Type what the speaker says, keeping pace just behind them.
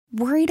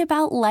Worried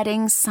about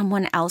letting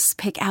someone else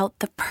pick out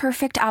the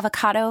perfect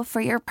avocado for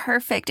your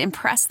perfect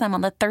impress them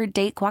on the third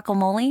date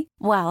guacamole?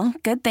 Well,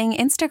 good thing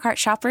Instacart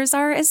shoppers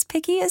are as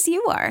picky as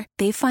you are.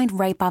 They find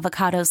ripe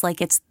avocados like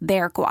it's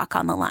their guac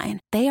on the line.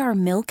 They are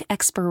milk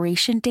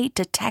expiration date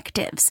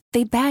detectives.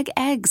 They bag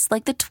eggs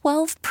like the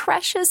 12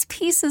 precious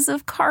pieces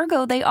of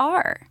cargo they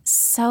are.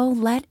 So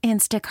let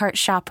Instacart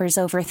shoppers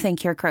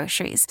overthink your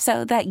groceries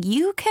so that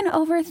you can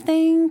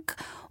overthink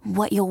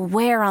what you'll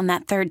wear on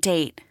that third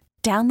date.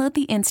 Download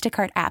the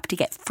Instacart app to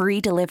get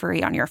free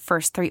delivery on your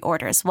first 3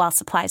 orders while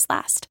supplies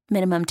last.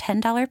 Minimum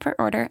 $10 per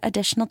order.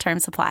 Additional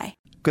terms apply.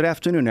 Good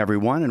afternoon,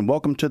 everyone, and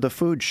welcome to The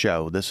Food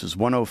Show. This is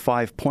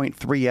 105.3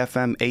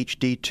 FM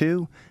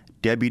HD2,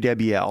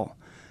 WWL.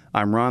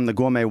 I'm Ron the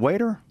Gourmet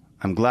Waiter.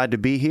 I'm glad to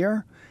be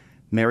here.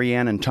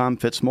 Marianne and Tom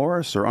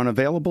Fitzmaurice are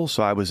unavailable,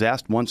 so I was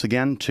asked once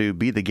again to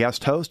be the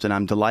guest host, and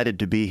I'm delighted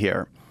to be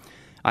here.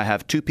 I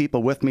have 2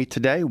 people with me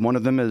today. One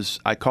of them is,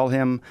 I call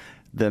him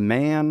the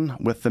man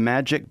with the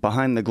magic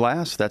behind the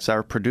glass. That's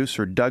our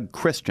producer, Doug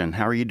Christian.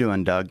 How are you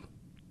doing, Doug?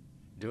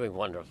 Doing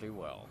wonderfully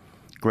well.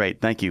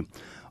 Great, thank you.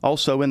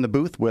 Also in the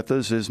booth with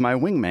us is my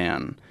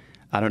wingman.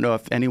 I don't know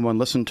if anyone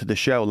listened to the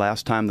show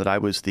last time that I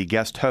was the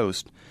guest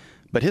host,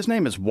 but his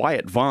name is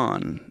Wyatt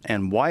Vaughn,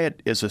 and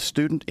Wyatt is a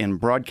student in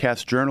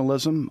broadcast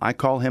journalism. I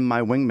call him my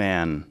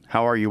wingman.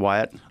 How are you,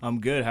 Wyatt? I'm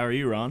good. How are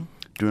you, Ron?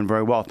 Doing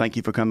very well. Thank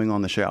you for coming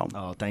on the show.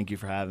 Oh, thank you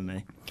for having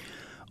me.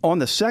 On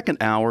the second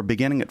hour,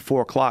 beginning at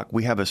 4 o'clock,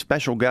 we have a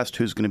special guest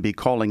who's going to be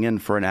calling in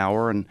for an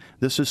hour, and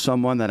this is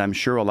someone that I'm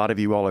sure a lot of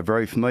you all are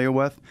very familiar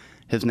with.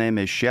 His name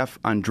is Chef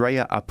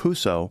Andrea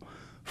Apuso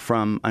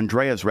from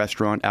Andrea's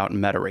Restaurant out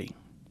in Metairie.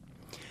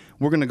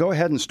 We're going to go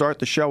ahead and start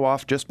the show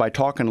off just by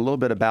talking a little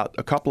bit about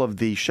a couple of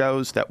the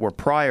shows that were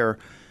prior.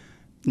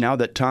 Now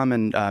that Tom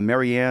and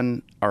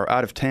Marianne are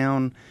out of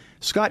town,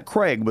 Scott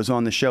Craig was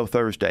on the show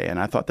Thursday, and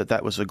I thought that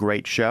that was a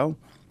great show.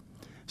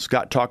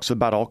 Scott talks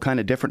about all kind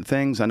of different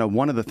things. I know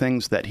one of the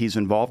things that he's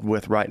involved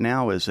with right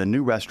now is a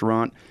new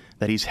restaurant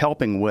that he's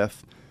helping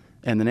with,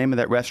 and the name of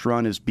that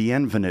restaurant is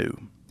Bienvenue.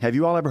 Have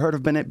you all ever heard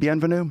of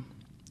Bienvenue?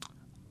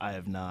 I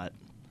have not.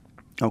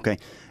 Okay.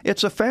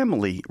 It's a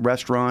family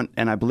restaurant,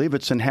 and I believe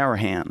it's in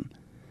Harahan.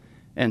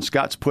 And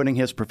Scott's putting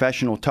his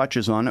professional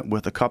touches on it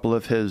with a couple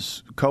of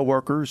his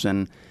coworkers,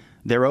 and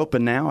they're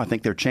open now. I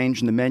think they're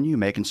changing the menu,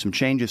 making some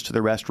changes to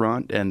the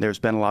restaurant, and there's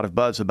been a lot of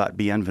buzz about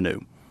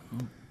Bienvenue.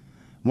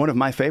 One of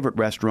my favorite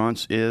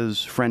restaurants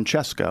is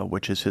Francesca,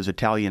 which is his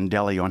Italian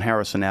deli on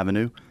Harrison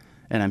Avenue,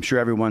 and I'm sure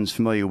everyone's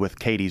familiar with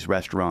Katie's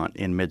Restaurant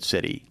in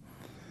Mid-City.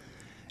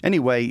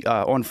 Anyway,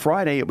 on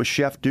Friday it was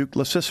Chef Duke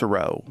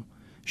LoCicero.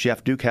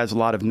 Chef Duke has a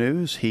lot of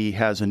news. He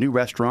has a new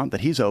restaurant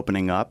that he's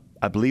opening up.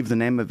 I believe the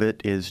name of it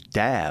is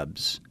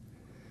Dabs.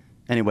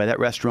 Anyway, that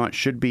restaurant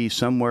should be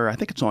somewhere, I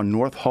think it's on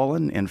North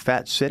Holland in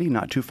Fat City,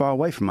 not too far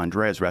away from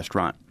Andrea's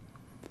Restaurant.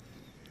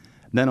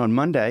 Then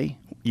on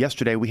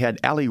yesterday, we had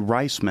Allie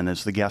Reisman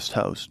as the guest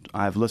host.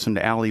 I've listened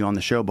to Allie on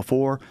the show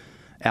before.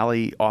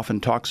 Allie often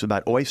talks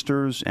about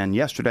oysters, and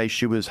yesterday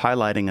she was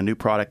highlighting a new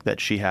product that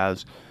she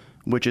has,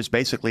 which is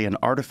basically an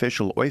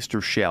artificial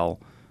oyster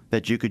shell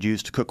that you could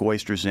use to cook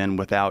oysters in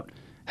without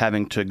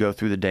having to go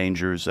through the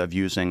dangers of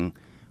using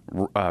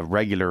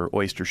regular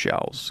oyster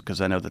shells,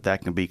 because I know that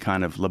that can be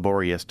kind of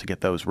laborious to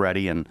get those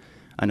ready, and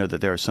I know that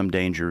there are some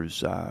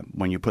dangers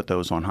when you put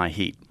those on high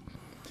heat.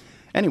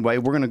 Anyway,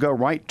 we're going to go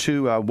right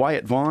to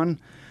Wyatt Vaughn.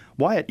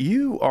 Wyatt,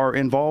 you are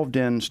involved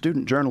in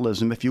student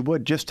journalism. If you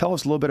would, just tell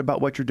us a little bit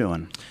about what you're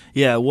doing.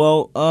 Yeah,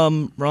 well,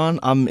 Ron,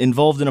 I'm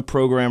involved in a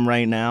program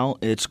right now.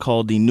 It's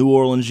called the New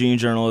Orleans Junior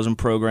Journalism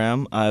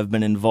Program. I've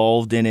been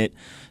involved in it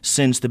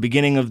since the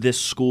beginning of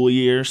this school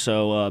year.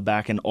 So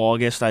back in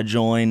August, I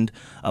joined.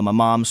 My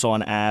mom saw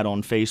an ad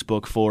on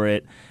Facebook for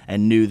it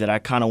and knew that I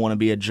kind of want to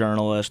be a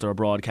journalist or a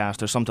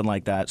broadcaster, something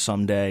like that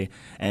someday.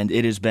 And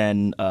it has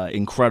been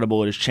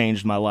incredible. It has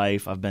changed my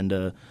life. I've been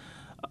to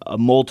a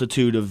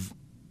multitude of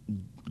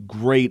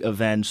great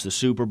events, the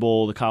Super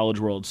Bowl, the College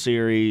World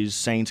Series,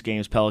 Saints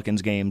games,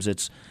 Pelicans games.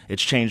 It's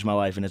changed my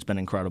life, and it's been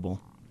incredible.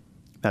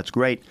 That's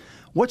great.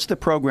 What's the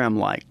program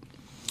like?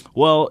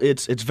 Well,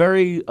 it's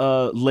very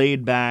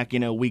laid back. You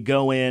know, we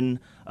go in.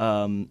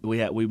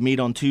 We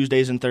meet on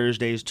Tuesdays and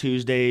Thursdays.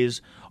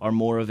 Tuesdays are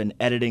more of an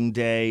editing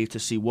day to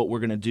see what we're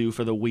going to do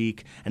for the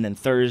week. And then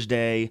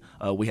Thursday,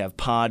 we have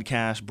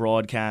podcasts,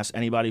 broadcasts.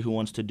 Anybody who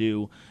wants to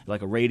do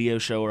like a radio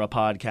show or a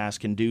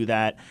podcast can do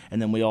that.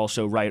 And then we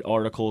also write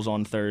articles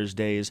on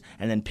Thursdays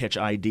and then pitch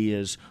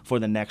ideas for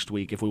the next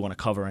week if we want to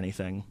cover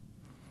anything.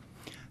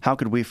 How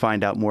could we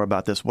find out more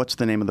about this? What's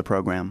the name of the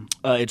program?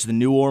 It's the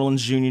New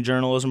Orleans Junior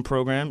Journalism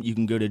Program. You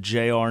can go to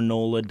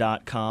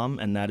jrnola.com,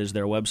 and that is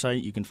their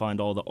website. You can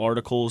find all the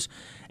articles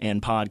and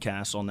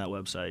podcasts on that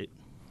website.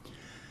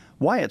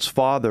 Wyatt's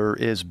father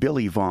is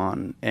Billy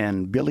Vaughn,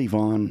 and Billy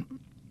Vaughn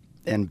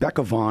and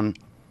Becca Vaughn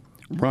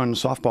ran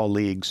softball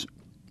leagues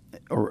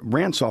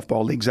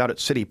out at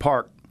City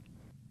Park.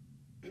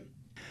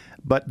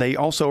 But they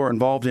also are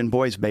involved in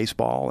boys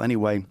baseball.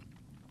 Anyway,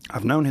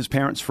 I've known his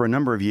parents for a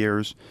number of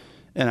years.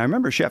 And I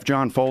remember Chef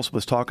John Folse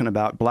was talking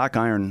about Black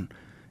Iron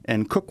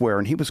and cookware,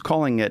 and he was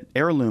calling it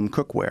heirloom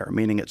cookware,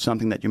 meaning it's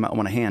something that you might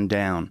want to hand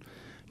down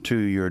to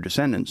your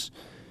descendants.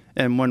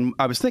 And when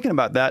I was thinking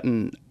about that,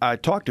 and I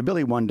talked to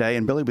Billy one day,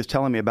 and Billy was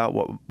telling me about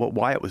what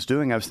Wyatt was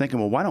doing, I was thinking,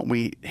 well, why don't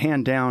we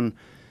hand down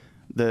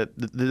the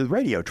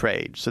radio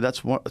trade? So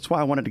that's why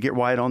I wanted to get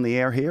Wyatt on the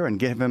air here and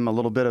give him a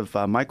little bit of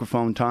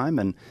microphone time.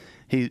 And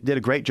he did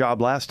a great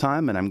job last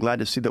time, and I'm glad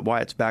to see that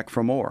Wyatt's back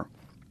for more.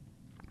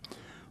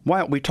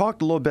 Wyatt, we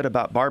talked a little bit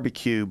about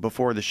barbecue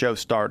before the show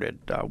started.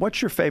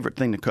 What's your favorite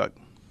thing to cook?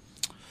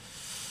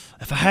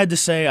 If I had to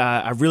say,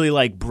 I really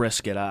like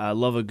brisket. I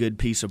love a good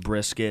piece of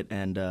brisket,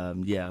 and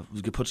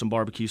we could put some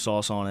barbecue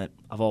sauce on it.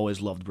 I've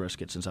always loved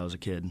brisket since I was a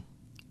kid.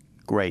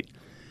 Great.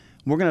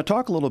 We're going to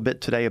talk a little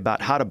bit today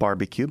about how to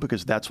barbecue,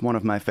 because that's one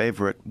of my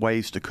favorite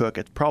ways to cook.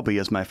 It probably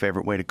is my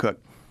favorite way to cook.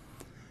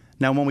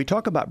 Now, when we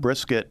talk about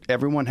brisket,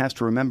 everyone has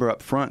to remember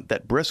up front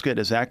that brisket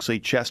is actually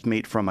chest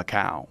meat from a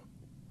cow.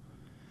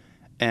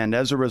 And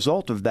as a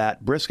result of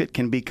that, brisket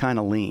can be kind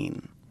of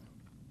lean.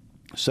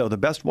 So the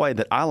best way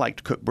that I like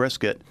to cook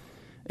brisket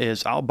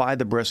is I'll buy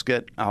the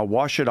brisket, I'll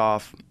wash it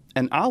off,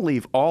 and I'll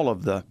leave all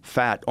of the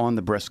fat on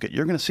the brisket.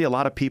 You're going to see a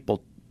lot of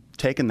people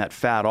taking that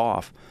fat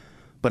off,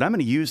 but I'm going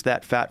to use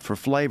that fat for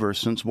flavor,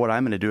 since what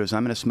I'm going to do is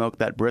I'm going to smoke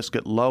that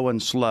brisket low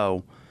and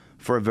slow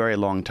for a very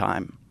long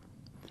time.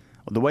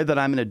 The way that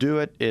I'm going to do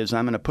it is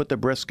I'm going to put the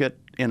brisket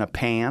in a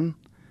pan,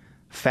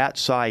 fat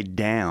side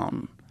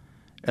down,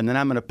 and then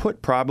I'm going to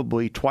put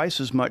probably twice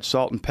as much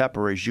salt and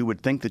pepper as you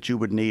would think that you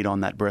would need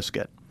on that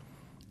brisket,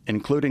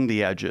 including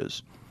the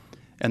edges.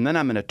 And then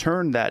I'm going to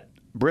turn that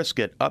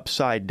brisket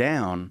upside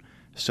down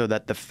so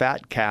that the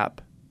fat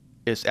cap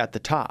is at the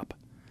top.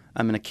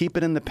 I'm going to keep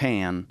it in the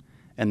pan,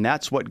 and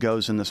that's what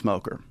goes in the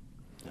smoker.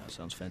 That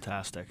sounds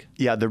fantastic.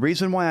 Yeah, the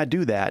reason why I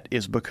do that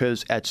is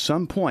because at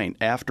some point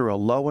after a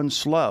low and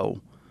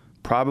slow,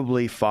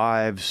 probably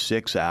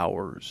 5-6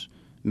 hours,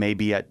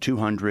 maybe at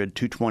 200,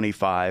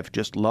 225,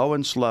 just low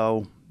and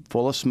slow,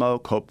 full of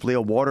smoke, hopefully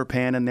a water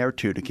pan in there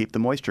too to keep the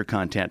moisture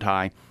content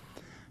high,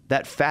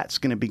 that fat's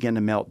going to begin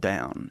to melt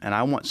down, and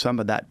I want some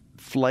of that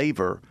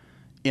flavor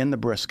in the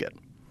brisket.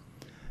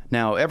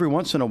 Now, every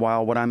once in a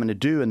while, what I'm going to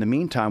do in the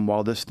meantime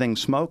while this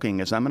thing's smoking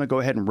is I'm going to go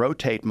ahead and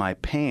rotate my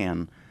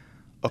pan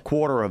a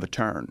quarter of a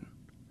turn,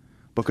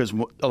 because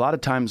a lot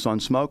of times on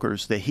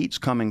smokers, the heat's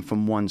coming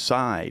from one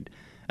side,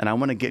 and I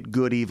want to get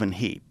good, even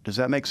heat. Does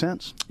that make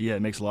sense? Yeah,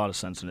 it makes a lot of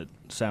sense, and it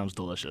sounds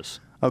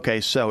delicious.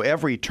 Okay, so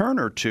every turn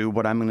or two,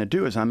 what I'm going to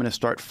do is I'm going to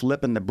start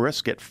flipping the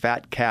brisket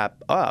fat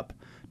cap up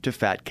to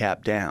fat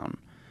cap down.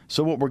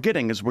 So what we're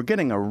getting is we're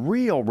getting a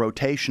real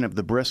rotation of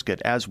the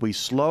brisket as we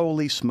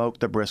slowly smoke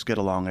the brisket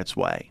along its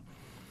way.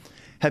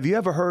 Have you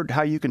ever heard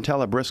how you can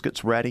tell a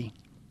brisket's ready?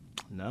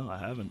 No, I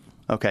haven't.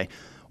 Okay.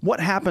 What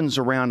happens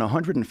around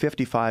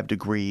 155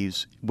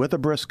 degrees with a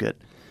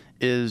brisket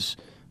is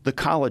the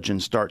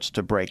collagen starts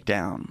to break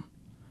down.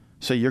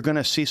 So you're going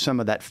to see some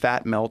of that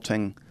fat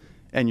melting,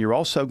 and you're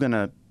also going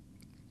to,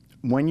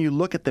 when you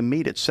look at the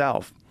meat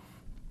itself,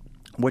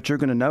 what you're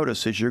going to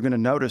notice is you're going to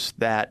notice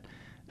that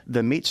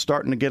the meat's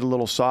starting to get a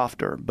little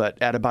softer,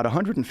 but at about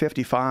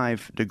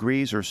 155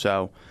 degrees or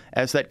so,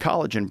 as that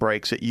collagen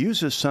breaks, it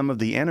uses some of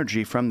the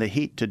energy from the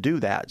heat to do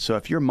that. So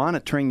if you're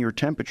monitoring your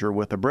temperature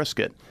with a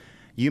brisket,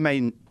 you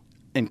may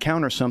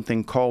encounter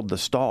something called the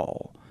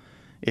stall.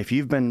 If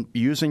you've been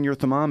using your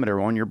thermometer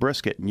on your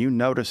brisket and you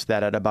notice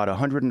that at about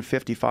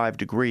 155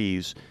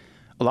 degrees,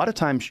 a lot of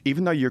times,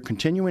 even though you're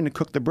continuing to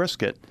cook the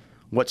brisket,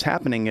 what's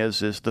happening is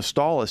the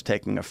stall is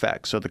taking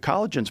effect. So the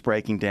collagen's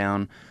breaking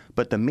down,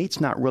 but the meat's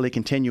not really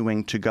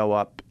continuing to go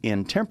up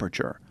in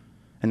temperature.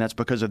 And that's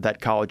because of that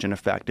collagen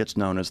effect. It's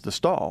known as the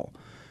stall.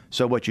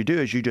 So what you do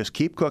is you just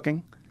keep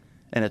cooking,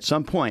 and at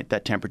some point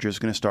that temperature is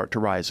going to start to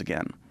rise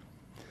again.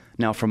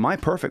 Now, for my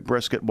perfect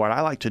brisket, what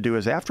I like to do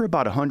is after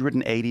about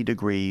 180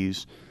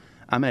 degrees,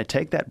 I'm going to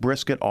take that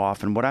brisket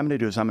off, and what I'm going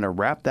to do is I'm going to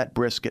wrap that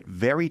brisket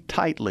very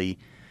tightly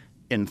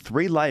in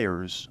 3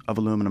 layers of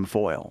aluminum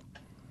foil.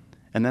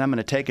 And then I'm going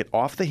to take it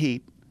off the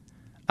heat.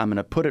 I'm going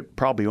to put it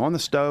probably on the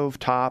stove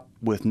top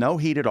with no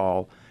heat at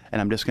all, and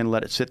I'm just going to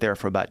let it sit there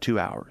for about 2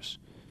 hours.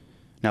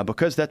 Now,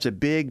 because that's a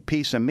big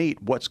piece of meat,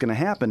 what's going to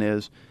happen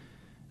is,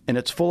 and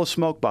it's full of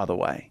smoke, by the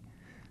way,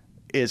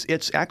 is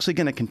it's actually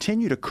going to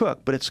continue to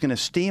cook, but it's going to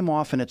steam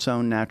off in its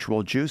own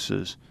natural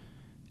juices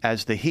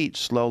as the heat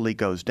slowly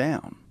goes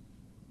down.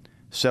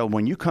 So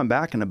when you come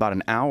back in about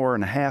an hour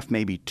and a half,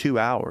 maybe 2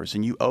 hours,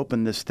 and you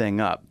open this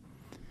thing up,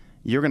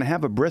 you're going to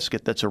have a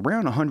brisket that's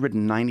around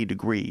 190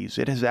 degrees.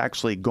 It has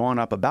actually gone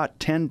up about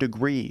 10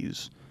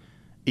 degrees,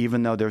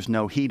 even though there's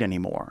no heat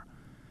anymore.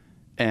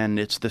 And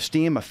it's the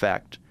steam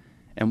effect.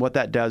 And what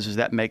that does is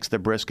that makes the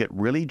brisket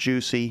really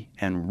juicy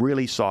and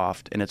really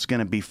soft, and it's going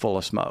to be full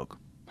of smoke.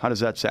 How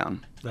does that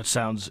sound? That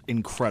sounds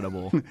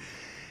incredible.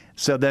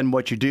 So then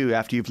what you do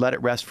after you've let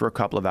it rest for a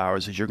couple of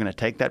hours is you're going to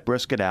take that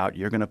brisket out.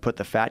 You're going to put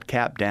the fat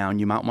cap down.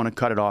 You might want to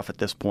cut it off at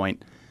this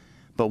point.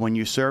 But when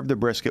you serve the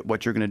brisket,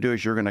 what you're going to do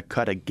is you're going to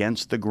cut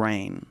against the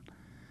grain.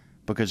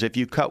 Because if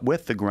you cut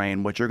with the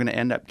grain, what you're going to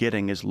end up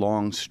getting is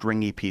long,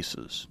 stringy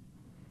pieces.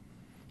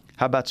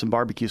 How about some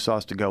barbecue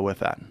sauce to go with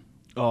that?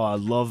 Oh, I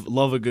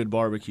love a good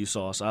barbecue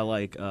sauce. I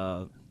like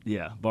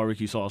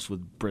barbecue sauce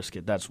with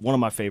brisket. That's one of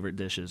my favorite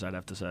dishes, I'd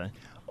have to say.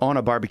 On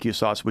a barbecue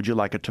sauce, would you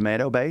like a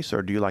tomato base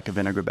or do you like a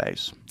vinegar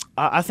base?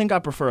 I think I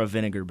prefer a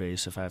vinegar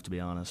base, if I have to be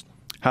honest.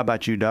 How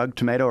about you, Doug?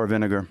 Tomato or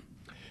vinegar?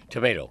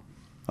 Tomato.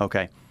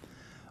 Okay.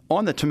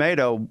 On the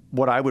tomato,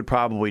 what I would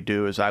probably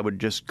do is I would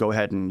just go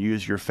ahead and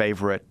use your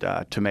favorite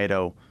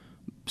tomato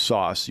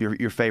sauce,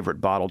 your favorite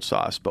bottled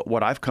sauce. But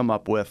what I've come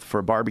up with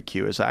for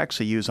barbecue is I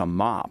actually use a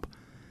mop.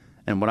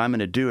 And what I'm going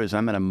to do is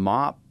I'm going to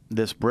mop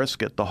this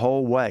brisket the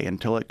whole way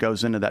until it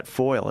goes into that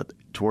foil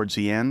towards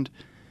the end.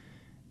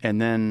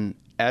 And then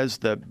as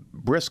the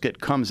brisket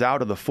comes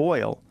out of the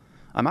foil,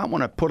 I might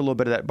want to put a little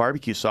bit of that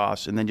barbecue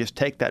sauce and then just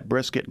take that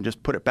brisket and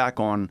just put it back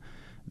on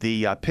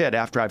the pit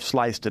after I've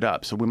sliced it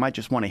up. So we might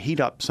just want to heat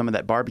up some of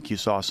that barbecue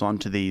sauce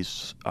onto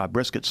these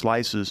brisket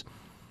slices.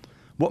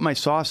 What my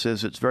sauce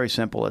is, it's very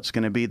simple. It's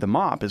going to be, the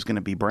mop is going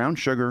to be brown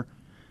sugar,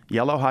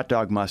 yellow hot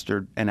dog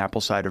mustard, and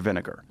apple cider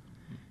vinegar.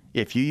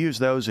 If you use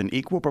those in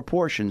equal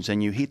proportions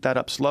and you heat that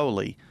up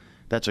slowly,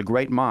 that's a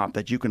great mop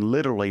that you can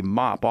literally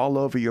mop all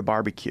over your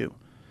barbecue.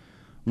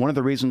 One of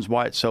the reasons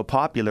why it's so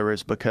popular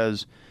is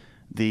because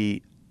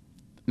the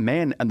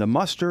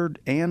mustard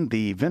and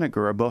the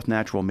vinegar are both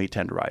natural meat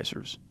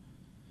tenderizers.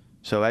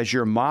 So as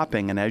you're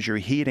mopping and as you're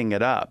heating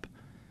it up,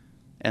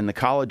 and the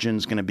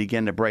collagen's going to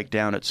begin to break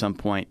down at some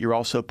point, you're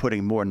also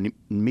putting more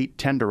meat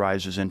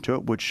tenderizers into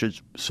it, which should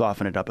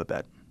soften it up a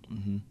bit.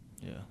 Mm-hmm.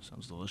 Yeah,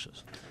 sounds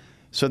delicious.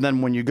 So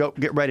then when you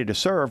get ready to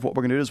serve, what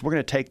we're going to do is we're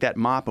going to take that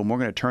mop and we're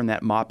going to turn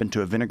that mop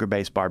into a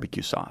vinegar-based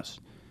barbecue sauce.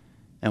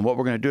 And what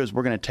we're going to do is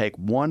we're going to take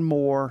one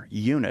more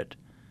unit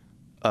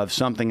of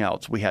something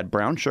else. We had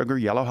brown sugar,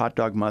 yellow hot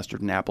dog mustard,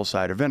 and apple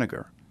cider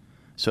vinegar.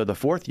 So the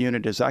fourth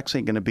unit is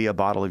actually going to be a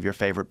bottle of your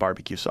favorite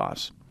barbecue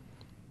sauce.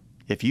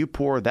 If you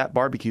pour that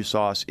barbecue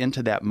sauce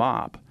into that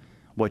mop,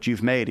 what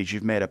you've made is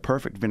you've made a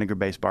perfect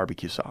vinegar-based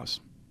barbecue sauce.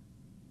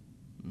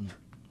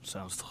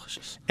 Sounds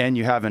delicious. And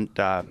you haven't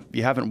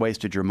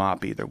wasted your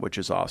mop either, which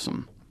is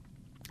awesome.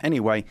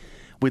 Anyway,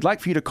 we'd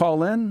like for you to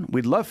call in.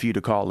 We'd love for you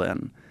to call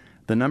in.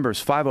 The number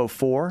is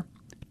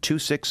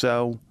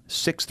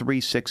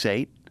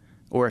 504-260-6368.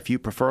 Or if you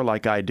prefer,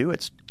 like I do,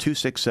 it's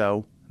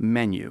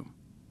 260-MENU.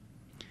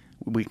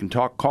 We can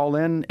call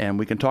in, and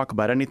we can talk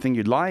about anything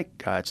you'd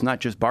like. It's not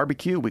just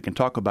barbecue. We can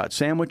talk about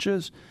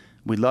sandwiches.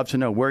 We'd love to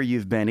know where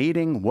you've been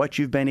eating, what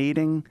you've been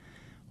eating,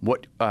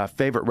 what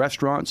favorite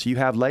restaurants you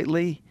have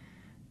lately.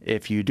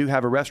 If you do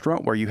have a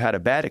restaurant where you had a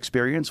bad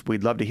experience,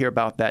 we'd love to hear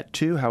about that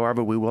too.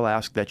 However, we will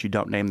ask that you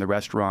don't name the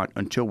restaurant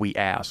until we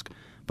ask,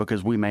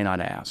 because we may not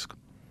ask.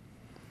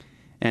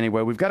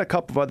 Anyway, we've got a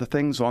couple of other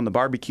things on the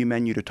barbecue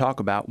menu to talk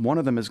about. One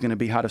of them is going to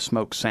be how to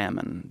smoke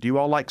salmon. Do you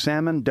all like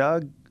salmon?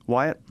 Doug?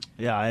 Wyatt?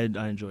 Yeah, I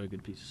enjoy a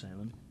good piece of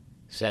salmon.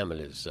 Salmon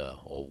is a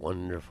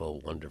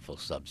wonderful, wonderful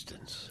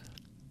substance.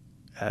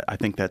 I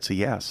think that's a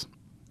yes.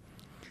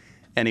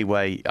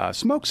 Anyway,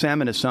 smoked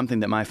salmon is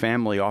something that my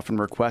family often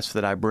requests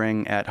that I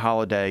bring at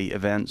holiday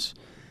events.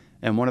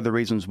 And one of the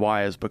reasons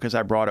why is because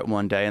I brought it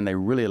one day and they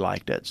really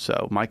liked it.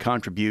 So my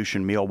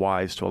contribution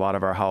meal-wise to a lot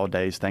of our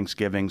holidays,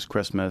 Thanksgivings,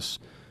 Christmas,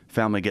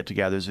 family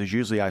get-togethers, is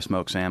usually I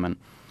smoke salmon.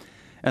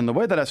 And the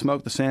way that I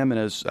smoke the salmon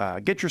is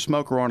get your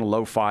smoker on a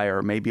low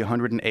fire, maybe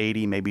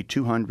 180, maybe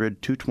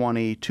 200,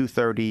 220,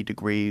 230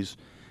 degrees,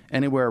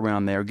 anywhere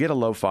around there. Get a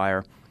low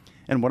fire.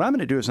 And what I'm going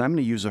to do is I'm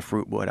going to use a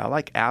fruit wood. I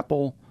like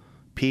apple,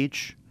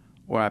 peach,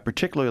 or I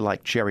particularly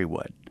like cherry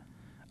wood.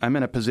 I'm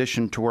in a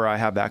position to where I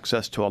have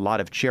access to a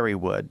lot of cherry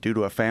wood due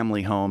to a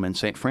family home in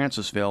St.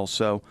 Francisville,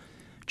 so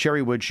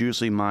cherry wood's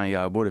usually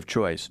my wood of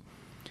choice.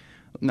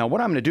 Now,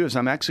 what I'm going to do is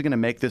I'm actually going to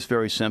make this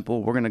very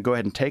simple. We're going to go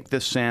ahead and take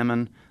this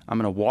salmon, I'm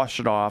going to wash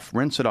it off,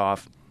 rinse it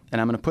off,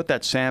 and I'm going to put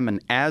that salmon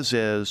as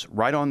is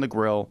right on the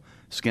grill,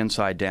 skin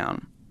side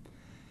down.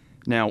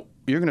 Now,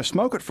 you're going to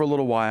smoke it for a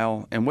little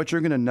while, and what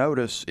you're going to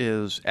notice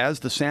is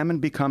as the salmon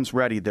becomes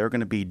ready, there are going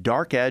to be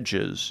dark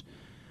edges.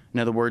 In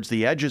other words,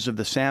 the edges of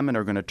the salmon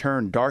are going to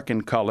turn dark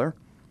in color,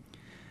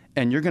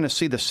 and you're going to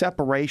see the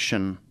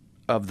separation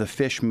of the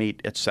fish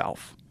meat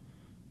itself.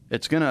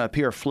 It's going to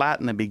appear flat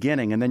in the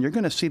beginning, and then you're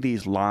going to see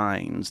these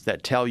lines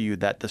that tell you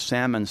that the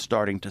salmon's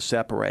starting to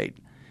separate.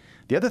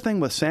 The other thing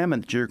with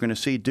salmon that you're going to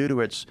see due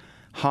to its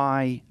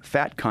high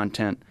fat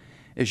content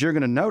is you're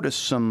going to notice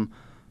some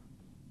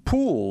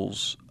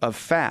pools of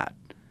fat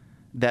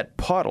that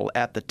puddle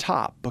at the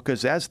top,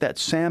 because as that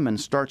salmon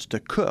starts to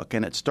cook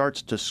and it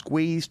starts to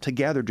squeeze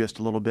together just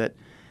a little bit,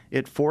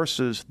 it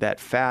forces that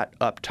fat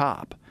up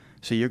top.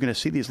 So you're going to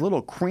see these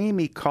little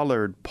creamy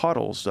colored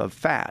puddles of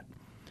fat.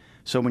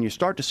 So when you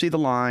start to see the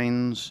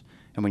lines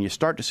and when you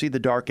start to see the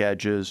dark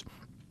edges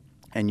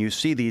and you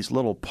see these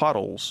little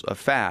puddles of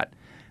fat,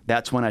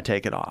 that's when I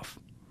take it off.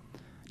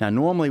 Now,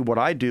 normally what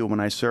I do when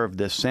I serve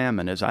this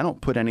salmon is I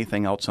don't put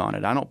anything else on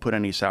it. I don't put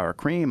any sour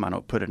cream. I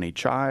don't put any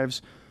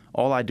chives.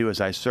 All I do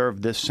is I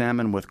serve this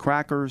salmon with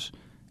crackers,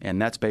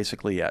 and that's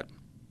basically it.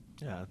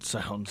 Yeah, it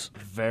sounds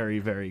very,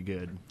 very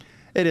good.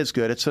 It is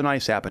good. It's a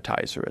nice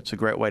appetizer. It's a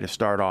great way to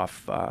start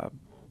off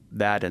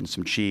that and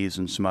some cheese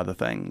and some other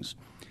things.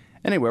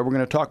 Anyway, we're going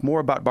to talk more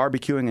about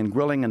barbecuing and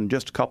grilling in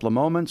just a couple of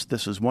moments.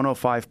 This is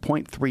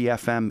 105.3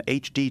 FM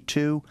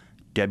HD2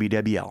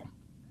 WWL.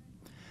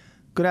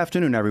 Good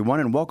afternoon,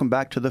 everyone, and welcome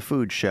back to The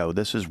Food Show.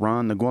 This is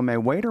Ron, the Gourmet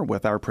Waiter,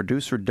 with our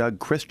producer, Doug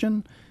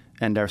Christian,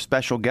 and our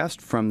special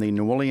guest from the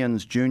New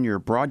Orleans Junior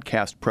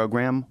Broadcast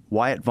Program,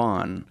 Wyatt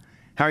Vaughn.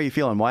 How are you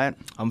feeling, Wyatt?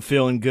 I'm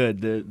feeling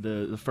good.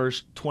 The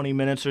first 20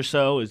 minutes or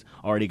so has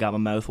already got my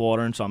mouth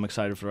watering, so I'm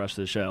excited for the rest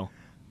of the show.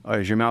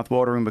 Is your mouth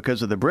watering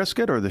because of the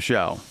brisket or the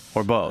show,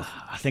 or both?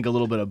 I think a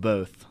little bit of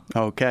both.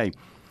 Okay.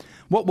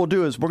 What we'll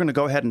do is we're going to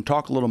go ahead and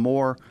talk a little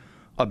more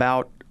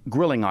about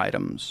grilling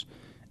items,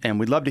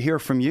 and we'd love to hear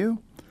from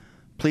you.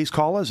 Please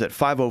call us at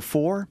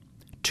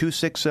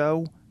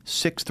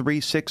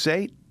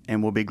 504-260-6368,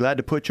 and we'll be glad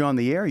to put you on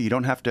the air. You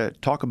don't have to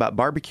talk about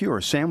barbecue or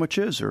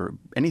sandwiches or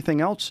anything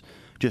else.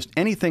 Just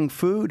anything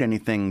food,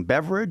 anything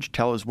beverage.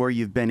 Tell us where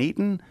you've been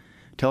eating.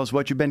 Tell us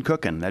what you've been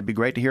cooking. That'd be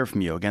great to hear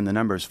from you. Again, the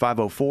number is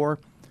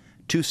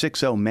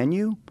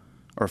 504-260-MENU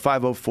or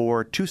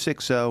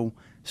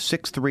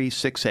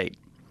 504-260-6368.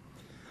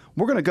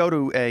 We're going to go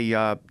to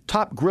a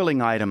top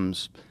grilling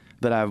items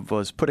that I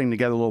was putting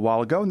together a little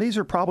while ago. And these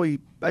are probably,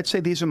 I'd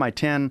say these are my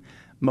 10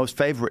 most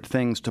favorite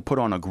things to put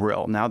on a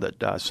grill. Now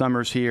that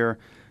summer's here,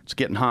 it's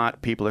getting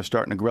hot, people are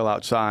starting to grill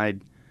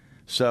outside.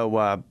 So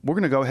we're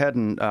going to go ahead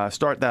and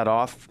start that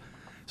off.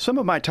 Some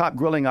of my top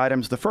grilling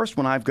items, the first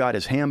one I've got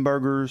is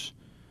hamburgers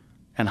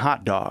and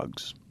hot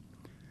dogs.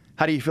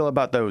 How do you feel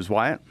about those,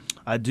 Wyatt?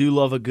 I do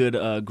love a good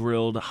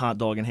grilled hot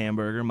dog and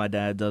hamburger. My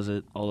dad does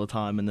it all the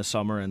time in the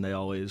summer, and they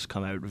always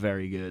come out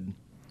very good.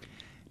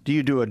 Do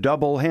you do a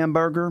double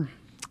hamburger?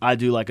 I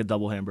do like a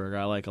double hamburger.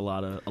 I like a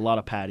lot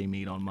of patty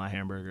meat on my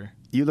hamburger.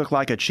 You look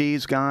like a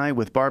cheese guy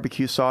with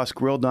barbecue sauce,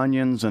 grilled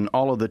onions, and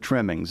all of the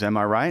trimmings. Am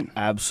I right?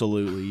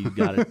 Absolutely. You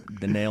got it.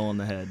 The nail on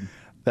the head.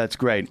 That's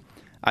great.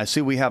 I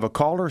see we have a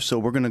caller, so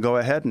we're going to go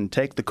ahead and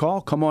take the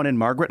call. Come on in,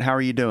 Margaret. How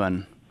are you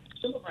doing?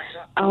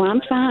 Oh,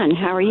 I'm fine.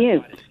 How are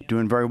you?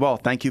 Doing very well.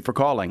 Thank you for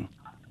calling.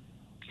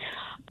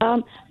 I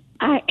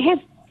have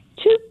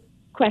two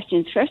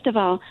questions. First of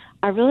all,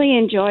 I really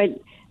enjoyed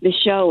the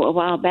show a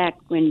while back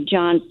when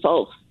John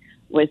Folse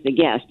was the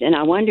guest, and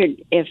I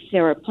wondered if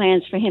there were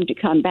plans for him to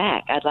come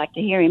back. I'd like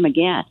to hear him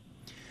again.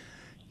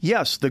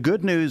 Yes, the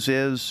good news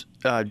is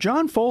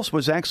John Folse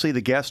was actually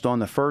the guest on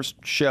the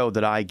first show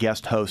that I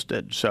guest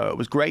hosted. So it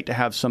was great to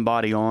have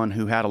somebody on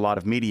who had a lot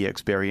of media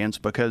experience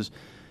because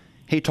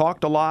he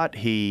talked a lot.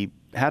 He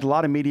had a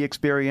lot of media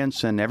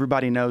experience, and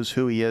everybody knows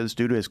who he is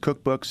due to his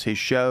cookbooks, his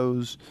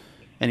shows,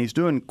 and he's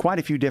doing quite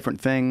a few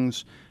different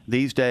things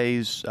these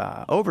days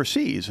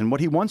overseas. And what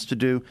he wants to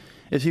do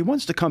is he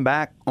wants to come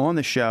back on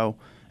the show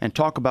and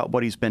talk about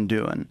what he's been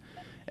doing.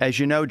 As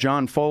you know,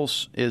 John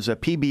Folse is a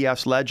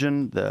PBS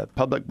legend, the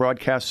public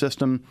broadcast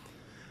system.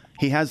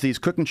 He has these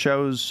cooking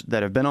shows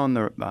that have been on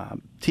the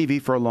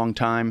TV for a long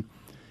time.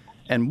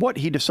 And what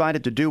he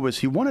decided to do was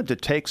he wanted to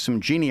take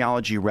some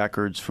genealogy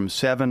records from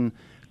 7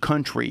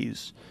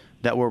 countries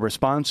that were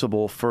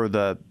responsible for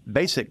the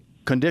basic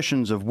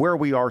conditions of where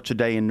we are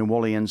today in New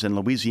Orleans and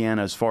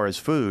Louisiana as far as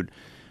food.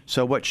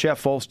 So what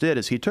Chef Folse did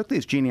is he took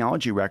these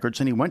genealogy records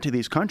and he went to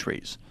these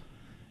countries.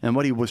 And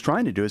what he was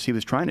trying to do is he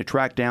was trying to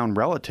track down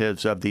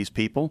relatives of these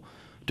people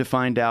to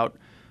find out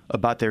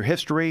about their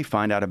history,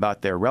 find out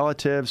about their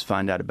relatives,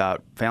 find out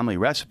about family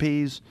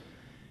recipes.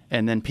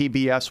 And then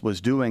PBS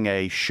was doing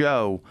a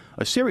show,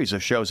 a series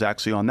of shows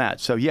actually on that.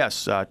 So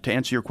yes, to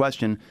answer your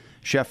question,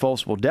 Chef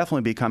Folse will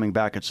definitely be coming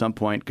back at some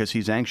point because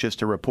he's anxious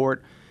to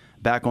report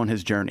back on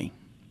his journey.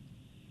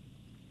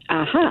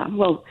 Aha.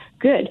 Well,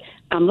 good.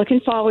 I'm looking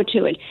forward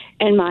to it.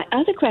 And my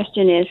other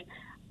question is,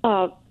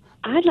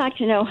 I'd like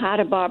to know how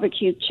to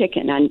barbecue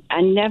chicken.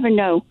 I never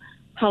know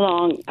how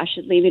long I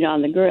should leave it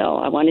on the grill.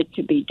 I want it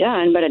to be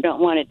done, but I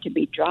don't want it to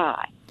be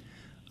dry.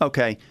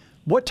 Okay.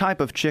 What type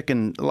of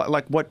chicken,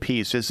 like what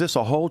piece? Is this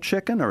a whole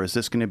chicken, or is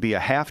this going to be a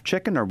half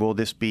chicken, or will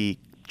this be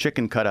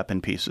chicken cut up in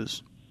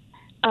pieces?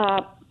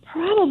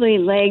 Probably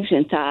legs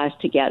and thighs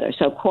together,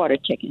 so quarter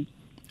chicken.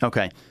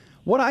 Okay.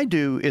 What I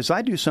do is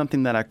I do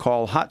something that I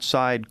call hot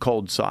side,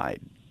 cold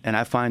side, and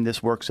I find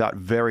this works out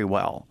very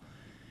well.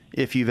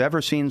 If you've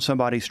ever seen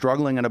somebody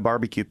struggling in a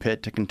barbecue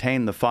pit to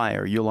contain the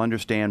fire, you'll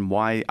understand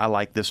why I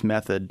like this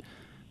method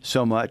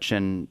so much.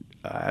 And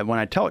when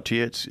I tell it to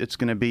you, it's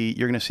going to be,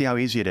 you're going to see how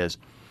easy it is.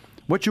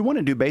 What you want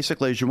to do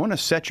basically is you want to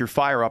set your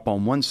fire up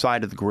on one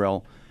side of the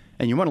grill,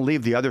 and you want to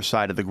leave the other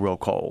side of the grill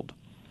cold.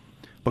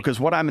 Because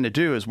what I'm going to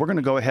do is we're going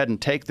to go ahead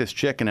and take this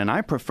chicken, and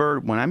I prefer,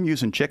 when I'm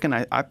using chicken,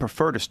 I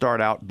prefer to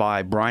start out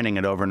by brining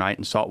it overnight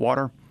in salt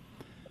water.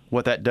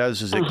 What that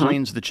does is it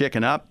cleans the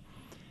chicken up,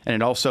 and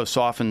it also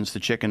softens the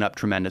chicken up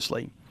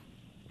tremendously.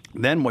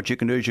 Then what you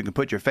can do is you can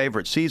put your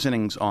favorite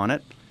seasonings on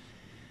it.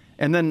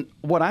 And then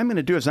what I'm going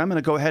to do is I'm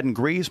going to go ahead and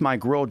grease my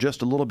grill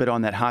just a little bit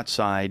on that hot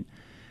side,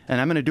 and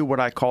I'm going to do what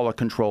I call a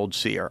controlled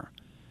sear.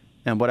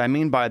 And what I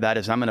mean by that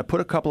is I'm going to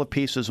put a couple of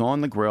pieces on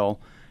the grill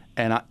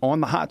and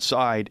on the hot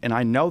side, and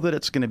I know that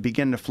it's going to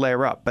begin to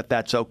flare up, but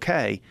that's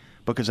okay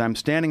because I'm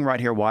standing right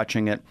here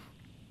watching it,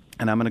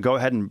 and I'm going to go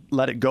ahead and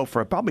let it go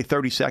for probably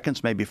 30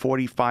 seconds, maybe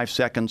 45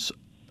 seconds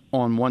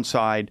on one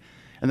side,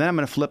 and then I'm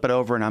going to flip it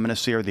over and I'm going to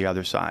sear the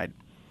other side.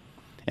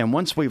 And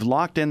once we've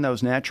locked in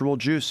those natural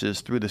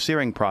juices through the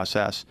searing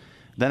process,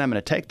 then I'm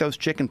going to take those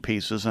chicken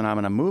pieces and I'm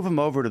going to move them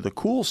over to the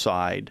cool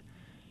side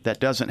that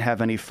doesn't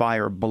have any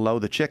fire below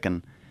the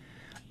chicken.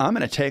 I'm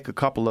going to take a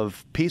couple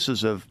of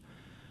pieces of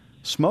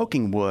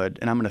smoking wood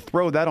and I'm going to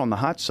throw that on the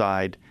hot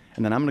side,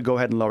 and then I'm going to go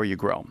ahead and lower your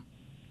grill.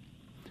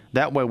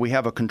 That way we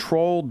have a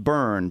controlled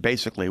burn,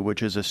 basically,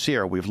 which is a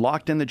sear. We've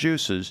locked in the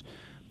juices,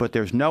 but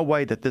there's no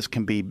way that this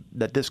can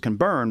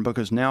burn,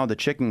 because now the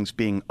chicken's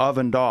being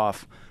ovened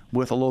off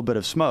with a little bit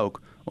of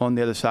smoke on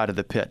the other side of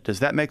the pit. Does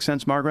that make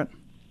sense, Margaret?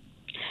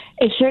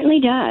 It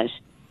certainly does.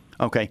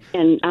 Okay.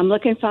 And I'm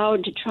looking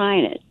forward to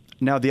trying it.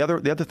 Now, the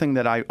other thing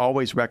that I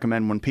always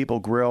recommend when people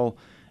grill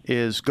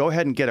is go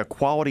ahead and get a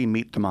quality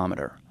meat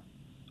thermometer.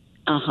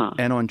 Uh-huh.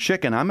 And on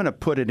chicken, I'm going to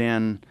put it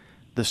in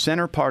the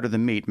center part of the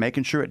meat,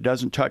 making sure it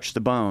doesn't touch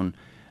the bone.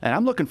 And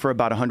I'm looking for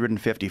about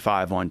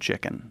 155 on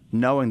chicken,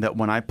 knowing that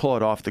when I pull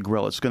it off the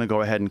grill, it's going to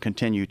go ahead and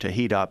continue to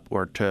heat up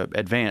or to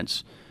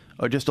advance,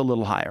 or just a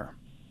little higher.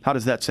 How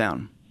does that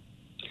sound?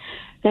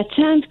 That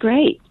sounds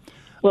great.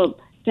 Well,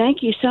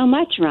 thank you so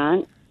much,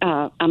 Ron.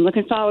 I'm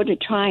looking forward to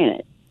trying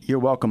it. You're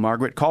welcome,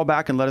 Margaret. Call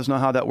back and let us know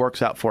how that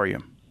works out for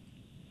you.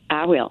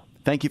 I will.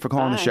 Thank you for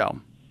calling the show.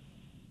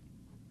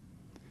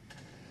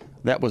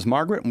 That was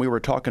Margaret, and we were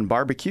talking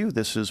barbecue.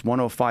 This is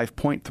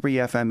 105.3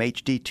 FM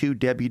HD2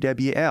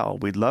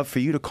 WWL. We'd love for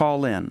you to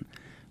call in.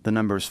 The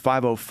number is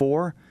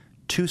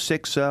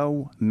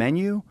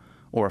 504-260-MENU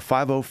or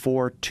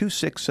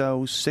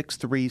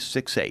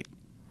 504-260-6368.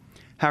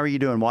 How are you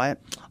doing,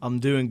 Wyatt? I'm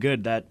doing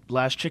good. That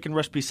last chicken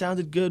recipe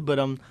sounded good, but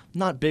I'm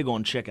not big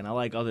on chicken. I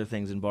like other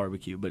things in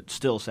barbecue, but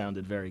still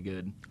sounded very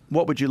good.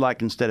 What would you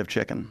like instead of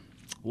chicken?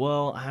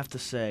 Well, I have to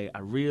say,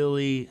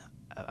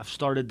 I've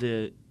started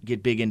to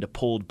get big into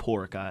pulled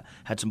pork. I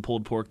had some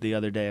pulled pork the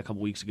other day, a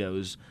couple weeks ago. It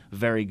was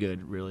very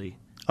good, really.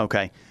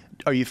 Okay.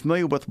 Are you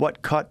familiar with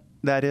what cut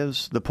that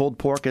is, the pulled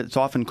pork? It's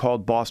often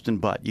called Boston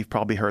butt. You've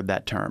probably heard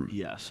that term.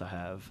 Yes, I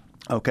have.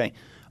 Okay.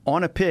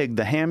 On a pig,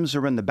 the hams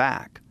are in the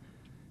back.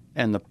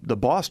 And the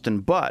Boston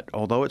butt,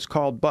 although it's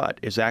called butt,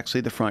 is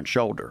actually the front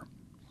shoulder.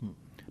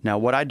 Now,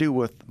 what I do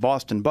with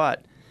Boston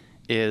butt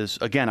is,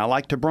 again, I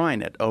like to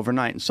brine it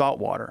overnight in salt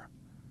water.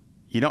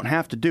 You don't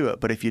have to do it,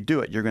 but if you do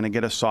it, you're going to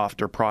get a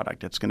softer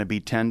product. It's going to be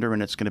tender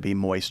and it's going to be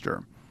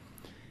moister.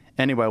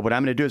 Anyway, what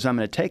I'm going to do is I'm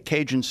going to take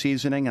Cajun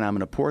seasoning and I'm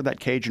going to pour that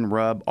Cajun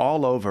rub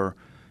all over,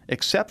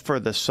 except for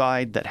the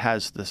side that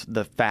has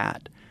the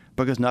fat,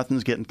 because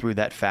nothing's getting through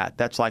that fat.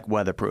 That's like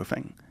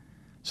weatherproofing.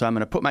 So I'm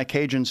going to put my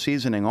Cajun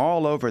seasoning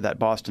all over that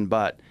Boston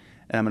butt,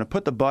 and I'm going to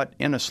put the butt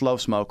in a slow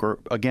smoker,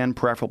 again,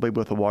 preferably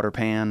with a water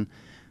pan.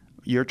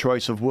 Your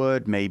choice of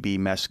wood may be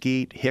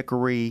mesquite,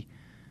 hickory.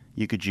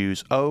 You could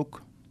use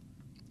oak.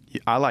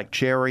 I like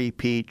cherry,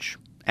 peach,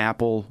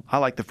 apple. I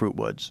like the fruit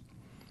woods.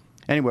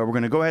 Anyway, we're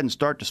going to go ahead and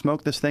start to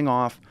smoke this thing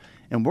off,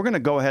 and we're going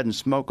to go ahead and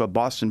smoke a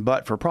Boston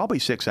butt for probably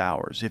 6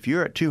 hours. If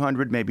you're at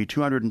 200, maybe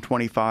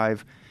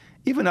 225,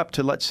 even up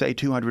to, let's say,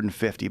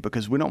 250,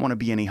 because we don't want to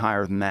be any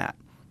higher than that.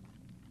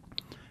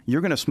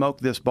 You're going to smoke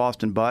this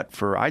Boston butt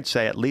for, I'd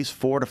say, at least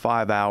 4 to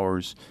 5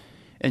 hours,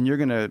 and you're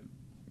going to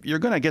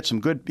get some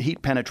good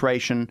heat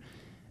penetration,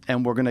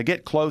 and we're going to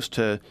get close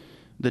to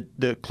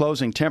the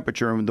closing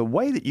temperature. And the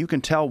way that you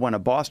can tell when a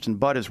Boston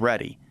butt is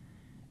ready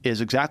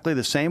is exactly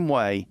the same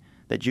way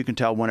that you can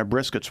tell when a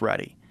brisket's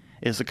ready,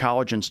 is the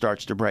collagen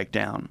starts to break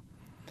down.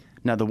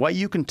 Now, the way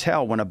you can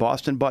tell when a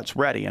Boston butt's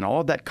ready and all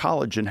of that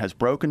collagen has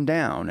broken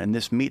down and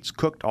this meat's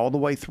cooked all the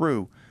way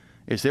through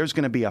is there's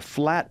going to be a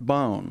flat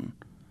bone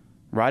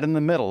right in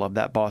the middle of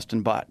that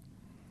Boston butt.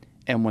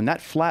 And when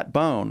that flat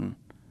bone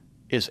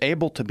is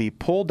able to be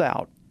pulled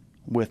out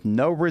with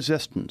no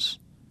resistance,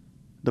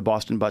 the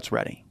Boston butt's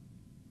ready.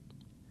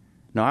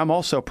 Now, I'm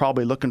also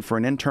probably looking for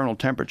an internal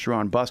temperature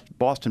on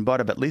Boston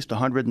butt of at least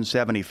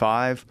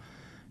 175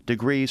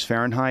 degrees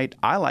Fahrenheit.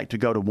 I like to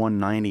go to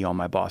 190 on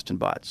my Boston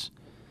butts.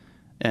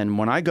 And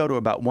when I go to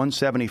about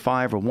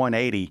 175 or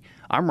 180,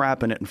 I'm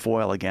wrapping it in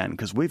foil again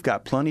because we've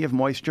got plenty of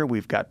moisture,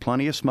 we've got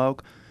plenty of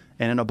smoke,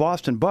 and in a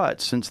Boston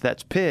butt, since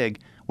that's pig,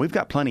 we've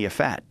got plenty of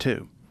fat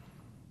too.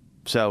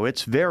 So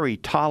it's very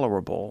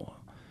tolerable.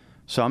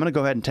 So I'm going to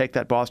go ahead and take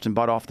that Boston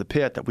butt off the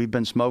pit that we've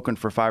been smoking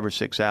for 5 or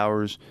 6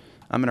 hours.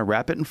 I'm going to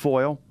wrap it in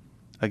foil.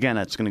 Again,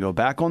 it's going to go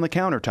back on the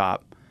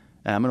countertop,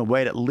 and I'm going to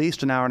wait at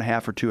least an hour and a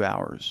half or 2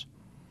 hours.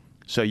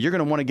 So you're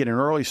going to want to get an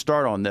early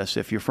start on this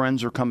if your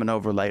friends are coming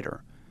over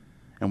later.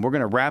 And we're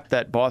going to wrap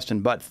that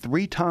Boston butt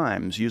 3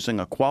 times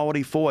using a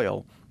quality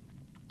foil,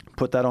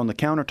 put that on the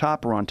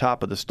countertop or on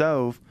top of the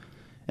stove,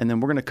 and then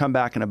we're going to come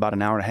back in about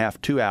an hour and a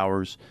half, 2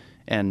 hours,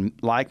 and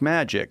like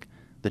magic,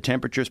 the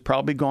temperature's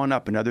probably gone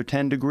up another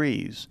 10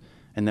 degrees.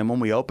 And then when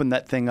we open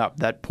that thing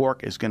up, that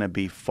pork is going to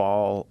be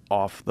fall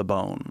off the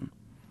bone.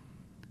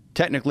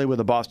 Technically,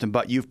 with a Boston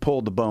butt, you've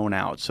pulled the bone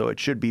out, so it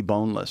should be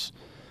boneless.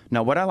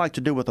 Now, what I like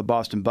to do with a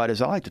Boston butt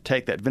is I like to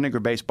take that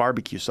vinegar-based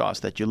barbecue sauce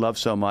that you love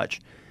so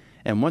much,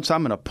 and once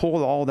I'm going to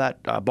pull all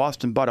that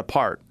Boston butt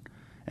apart,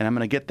 and I'm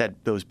going to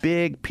get those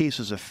big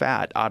pieces of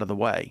fat out of the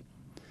way,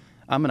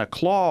 I'm going to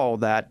claw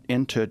that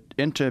into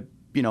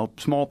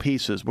small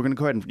pieces. We're going to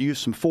go ahead and use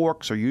some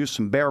forks or use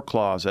some bear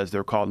claws, as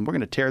they're called, and we're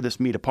going to tear this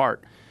meat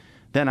apart.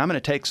 Then I'm going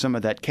to take some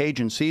of that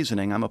Cajun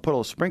seasoning. I'm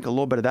going to sprinkle a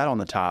little bit of that on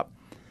the top,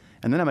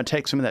 and then I'm going to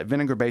take some of that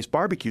vinegar-based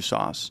barbecue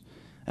sauce,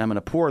 and I'm going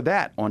to pour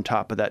that on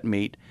top of that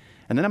meat,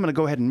 and then I'm going to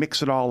go ahead and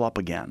mix it all up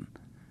again.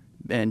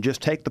 And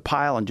just take the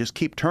pile and just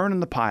keep turning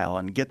the pile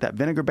and get that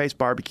vinegar-based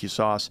barbecue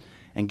sauce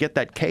and get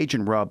that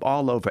Cajun rub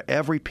all over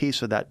every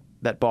piece of that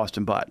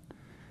Boston butt.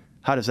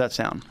 How does that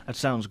sound? That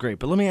sounds great.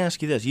 But let me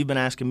ask you this. You've been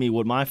asking me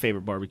what my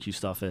favorite barbecue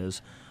stuff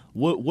is.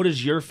 What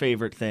is your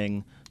favorite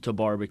thing to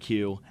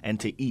barbecue and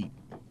to eat?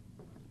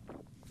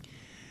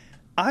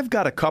 I've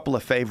got a couple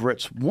of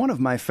favorites. One of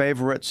my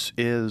favorites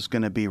is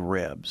going to be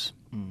ribs.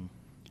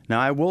 Now,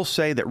 I will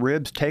say that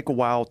ribs take a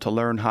while to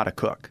learn how to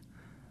cook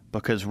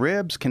because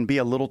ribs can be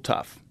a little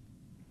tough.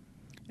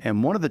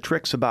 And one of the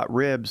tricks about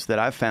ribs that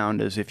I've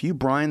found is if you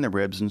brine the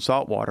ribs in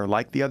salt water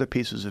like the other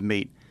pieces of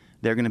meat,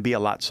 they're going to be a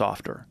lot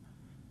softer.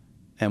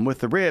 And with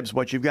the ribs,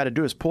 what you've got to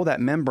do is pull that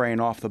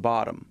membrane off the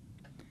bottom.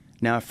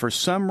 Now, if for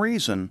some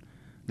reason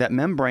that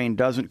membrane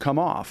doesn't come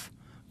off,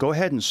 go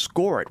ahead and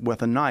score it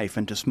with a knife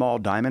into small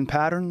diamond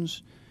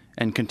patterns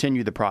and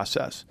continue the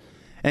process.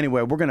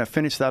 Anyway, we're going to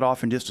finish that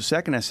off in just a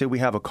second. I see we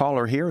have a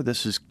caller here.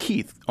 This is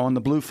Keith on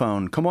the blue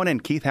phone. Come on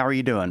in, Keith. How are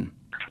you doing?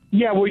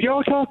 Yeah, were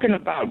y'all talking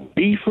about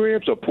beef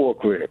ribs or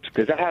pork ribs?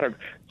 Because I had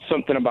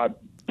something about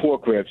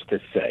pork ribs to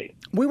say.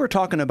 We were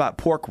talking about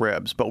pork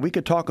ribs, but we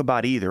could talk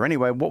about either.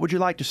 Anyway, what would you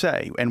like to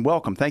say? And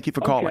welcome. Thank you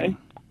for calling.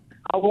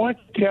 I want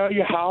to tell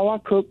you how I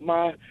cook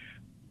my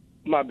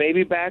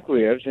baby back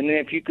ribs, and then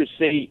if you could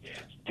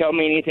tell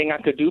me anything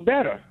I could do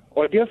better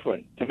or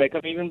different to make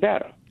them even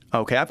better.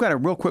 Okay, I've got a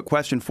real quick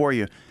question for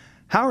you.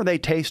 How are they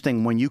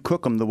tasting when you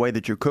cook them the way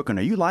that you're cooking?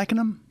 Are you liking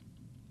them?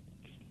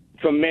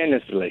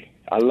 Tremendously.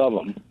 I love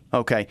them.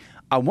 Okay.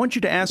 I want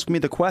you to ask me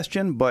the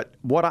question, but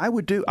what I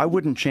would do, I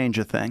wouldn't change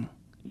a thing.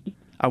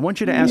 I want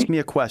you to ask me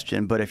a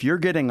question, but if you're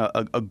getting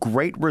a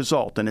great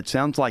result and it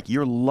sounds like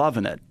you're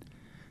loving it,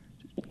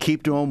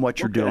 keep doing what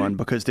you're doing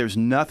because there's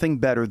nothing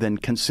better than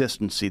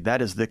consistency. That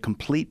is the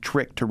complete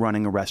trick to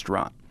running a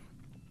restaurant.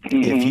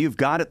 If you've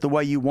got it the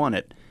way you want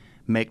it,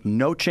 make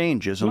no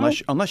changes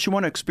unless you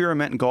want to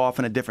experiment and go off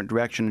in a different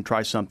direction and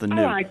try something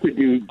new. I like to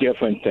do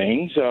different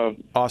things.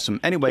 Awesome.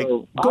 Anyway,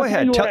 go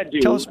ahead.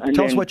 Tell us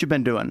what you've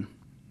been doing.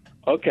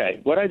 Okay.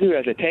 What I do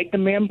is I take the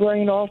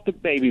membrane off the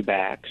baby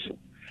backs.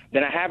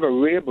 Then I have a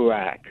rib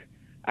rack.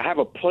 I have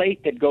a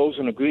plate that goes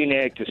on a green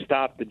egg to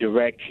stop the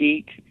direct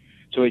heat,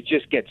 so it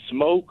just gets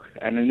smoke.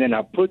 And then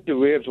I put the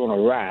ribs on a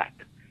rack,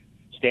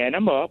 stand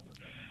them up,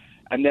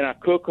 and then I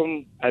cook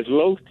them as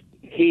low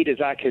heat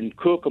as I can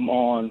cook them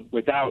on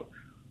without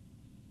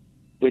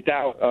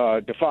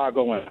the fire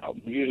going out.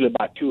 Usually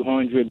about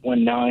 200,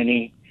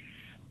 190.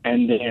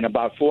 And then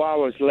about 4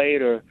 hours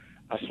later,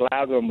 I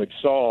slather them with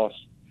sauce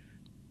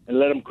and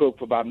let them cook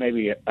for about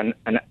maybe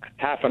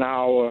half an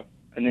hour,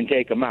 and then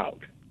take them out.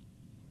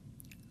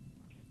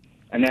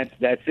 And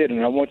that's it.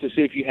 And I want to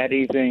see if you had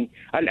anything.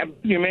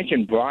 You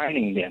mentioned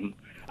brining them.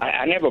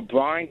 I never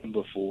brined them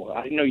before.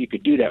 I didn't know you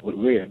could do that with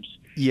ribs.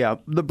 Yeah,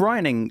 the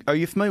brining, are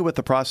you familiar with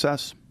the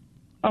process?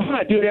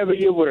 I do it every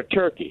year with a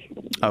turkey.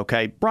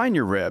 Okay, brine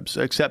your ribs,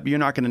 except you're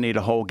not going to need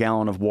a whole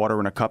gallon of water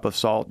and a cup of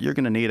salt. You're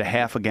going to need a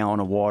half a gallon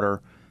of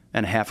water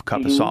and a half a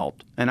cup of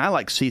salt. And I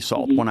like sea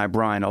salt when I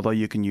brine, although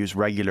you can use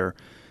regular.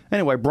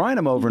 Anyway, brine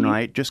them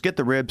overnight. Just get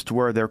the ribs to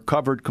where they're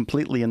covered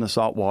completely in the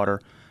salt water.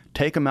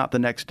 Take them out the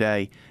next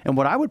day. And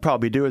what I would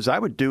probably do is I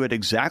would do it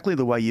exactly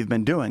the way you've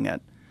been doing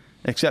it,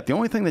 except the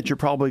only thing that you're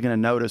probably going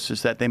to notice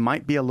is that they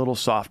might be a little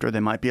softer.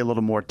 They might be a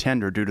little more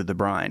tender due to the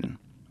brine.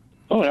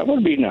 Oh, that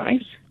would be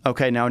nice.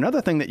 Okay, now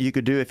another thing that you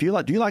could do, if you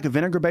like, do you like a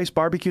vinegar-based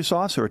barbecue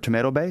sauce or a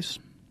tomato base?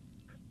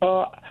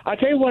 I'll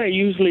tell you what I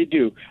usually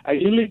do. I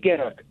usually get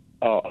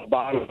a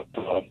bottle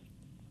of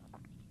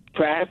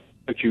Kraft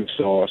barbecue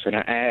sauce, and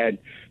I add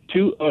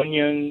 2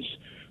 onions,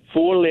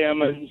 4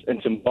 lemons, and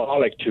some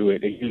garlic to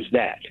it, and use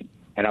that.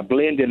 And I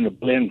blend in the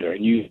blender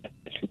and use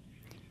it.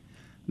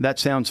 That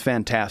sounds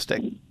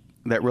fantastic.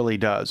 That really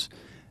does.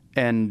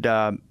 And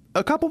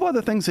a couple of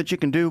other things that you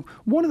can do.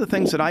 One of the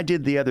things that I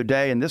did the other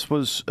day, and this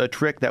was a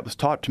trick that was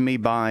taught to me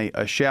by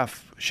a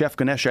Chef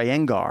Ganesh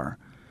Iyengar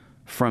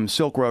from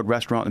Silk Road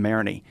Restaurant in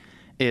Marigny,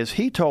 is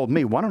he told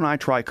me, why don't I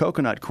try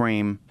coconut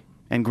cream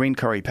and green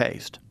curry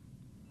paste?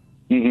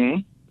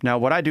 Now,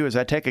 what I do is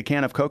I take a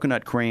can of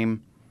coconut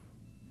cream,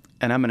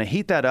 and I'm going to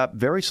heat that up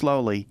very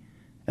slowly,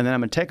 and then I'm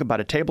going to take about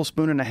 1.5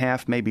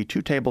 tablespoons, maybe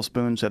 2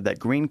 tablespoons of that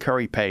green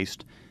curry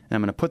paste, and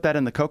I'm going to put that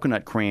in the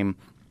coconut cream,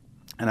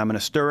 and I'm going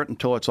to stir it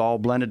until it's all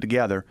blended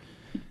together.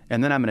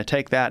 And then I'm going to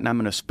take that and I'm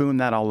going to spoon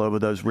that all over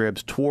those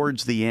ribs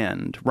towards the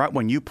end, right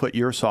when you put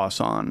your sauce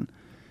on.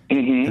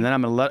 And then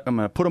I'm going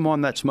to put them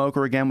on that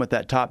smoker again with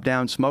that top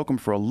down, smoke them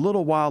for a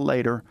little while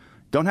later.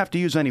 Don't have to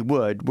use any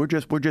wood. We're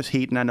just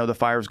heating. I know the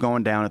fire's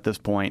going down at this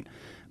point.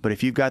 But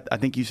if you've got, I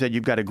think you said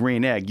you've got a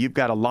green egg, you've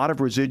got a lot of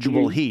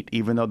residual heat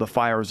even though the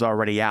fire is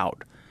already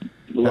out.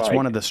 That's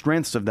one of the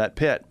strengths of that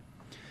pit.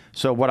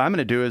 So what I'm going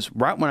to do is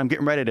right when I'm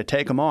getting ready to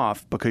take them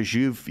off, because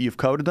you've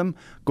coated them,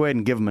 go ahead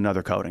and give them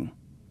another coating.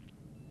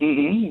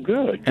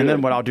 Good. And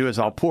then what I'll do is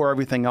I'll pour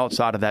everything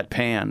else out of that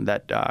pan,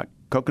 that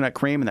coconut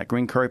cream and that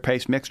green curry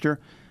paste mixture,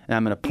 and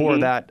I'm going to pour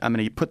that. I'm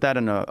going to put that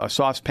in a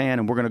saucepan,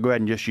 and we're going to go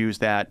ahead and just use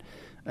that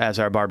as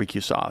our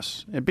barbecue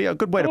sauce. It'd be a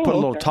good way to put a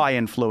little Thai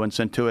influence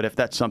into it if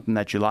that's something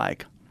that you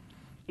like.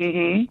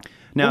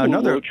 Now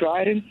we'll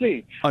try it and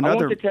see. I want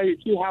to tell you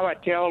too how I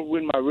tell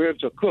when my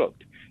ribs are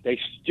cooked. They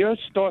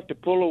just start to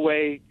pull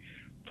away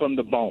from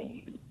the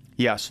bone.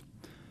 Yes.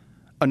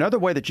 Another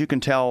way that you can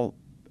tell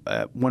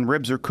when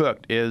ribs are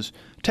cooked is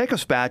take a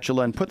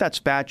spatula and put that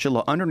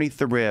spatula underneath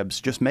the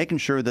ribs, just making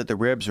sure that the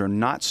ribs are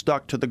not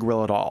stuck to the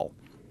grill at all.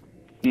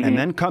 And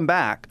then come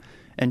back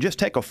and just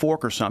take a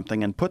fork or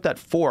something and put that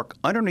fork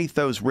underneath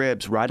those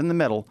ribs right in the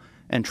middle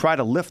and try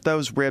to lift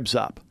those ribs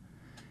up.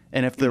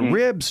 And if the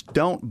ribs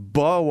don't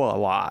bow a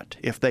lot,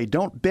 if they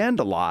don't bend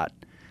a lot,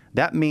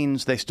 that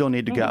means they still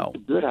need to go.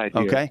 Good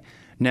idea. Okay?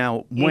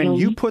 Now, when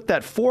you put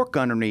that fork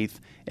underneath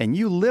and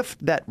you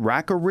lift that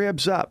rack of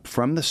ribs up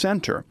from the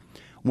center,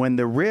 when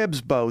the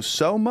ribs bow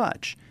so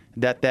much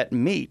that that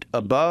meat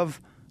above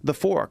the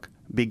fork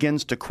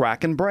begins to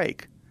crack and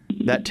break,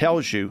 that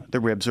tells you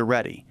the ribs are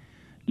ready.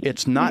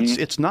 It's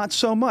not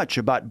so much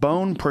about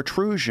bone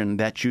protrusion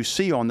that you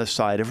see on the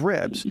side of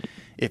ribs.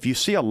 If you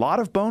see a lot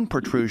of bone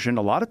protrusion,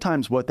 a lot of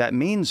times what that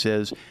means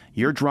is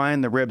you're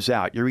drying the ribs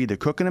out. You're either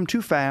cooking them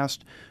too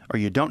fast or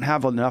you don't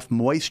have enough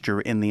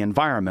moisture in the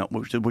environment,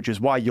 which is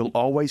why you'll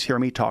always hear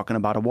me talking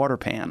about a water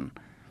pan.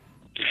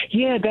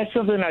 Yeah, that's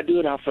something I do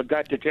and I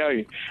forgot to tell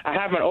you. I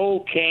have an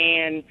old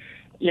can,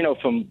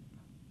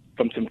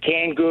 from some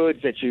canned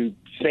goods that you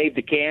save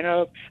the can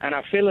of, and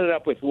I fill it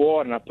up with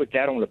water and I put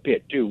that on the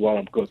pit too while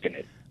I'm cooking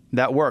it.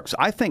 That works.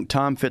 I think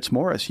Tom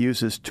Fitzmaurice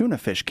uses tuna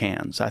fish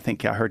cans. I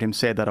think I heard him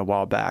say that a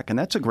while back, and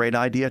that's a great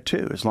idea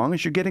too. As long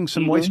as you're getting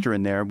some moisture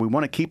in there, we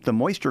want to keep the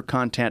moisture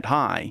content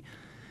high.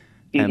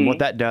 And what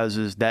that does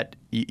is that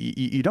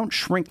you don't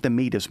shrink the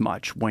meat as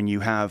much when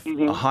you have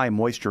a high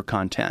moisture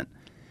content.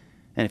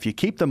 And if you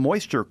keep the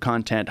moisture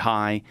content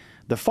high,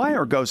 the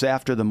fire goes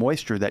after the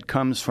moisture that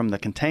comes from the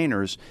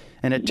containers,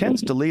 and it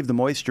tends to leave the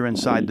moisture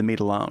inside the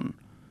meat alone.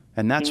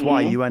 And that's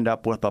why you end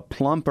up with a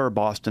plumper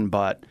Boston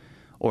butt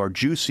or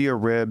juicier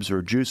ribs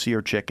or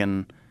juicier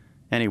chicken.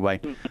 Anyway,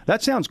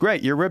 that sounds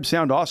great. Your ribs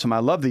sound awesome. I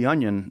love the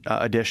onion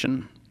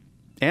addition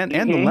and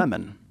the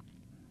lemon.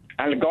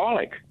 And the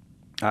garlic.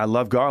 I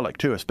love garlic,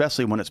 too,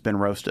 especially when it's been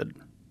roasted.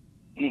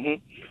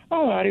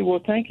 All righty.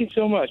 Well, thank you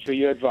so much for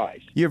your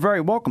advice. You're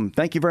very welcome.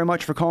 Thank you very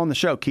much for calling the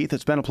show, Keith.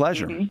 It's been a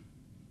pleasure.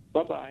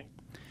 Bye-bye.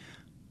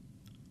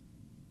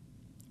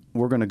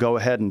 We're going to go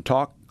ahead and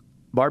talk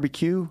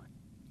barbecue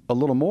a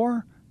little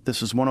more.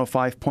 This is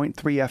 105.3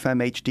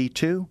 FM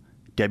HD2,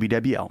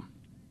 WWL.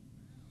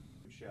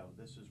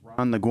 This is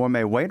Ron the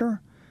Gourmet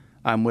Waiter.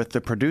 I'm with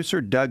the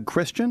producer, Doug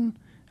Christian,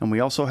 and we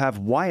also have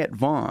Wyatt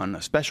Vaughn,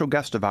 a special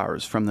guest of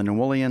ours from the New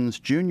Orleans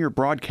Junior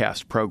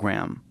Broadcast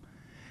Program.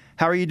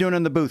 How are you doing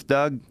in the booth,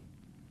 Doug?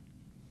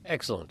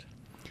 Excellent.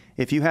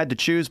 If you had to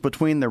choose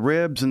between the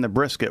ribs and the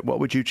brisket, what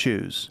would you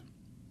choose?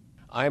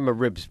 I'm a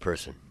ribs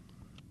person.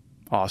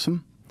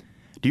 Awesome.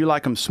 Do you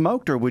like them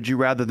smoked, or would you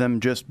rather them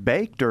just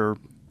baked or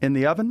in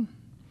the oven?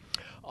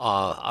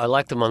 I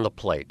like them on the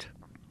plate.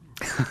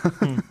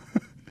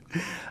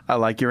 I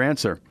like your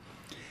answer.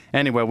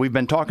 Anyway, we've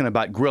been talking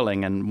about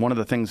grilling, and one of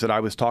the things that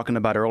I was talking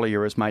about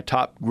earlier is my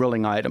top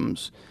grilling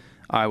items.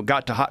 I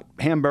got to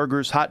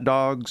hamburgers, hot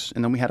dogs,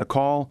 and then we had a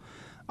call.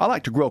 I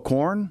like to grill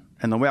corn,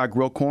 and the way I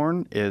grill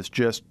corn is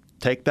just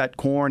take that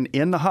corn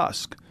in the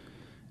husk,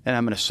 and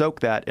I'm going to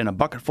soak that in a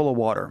bucket full of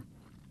water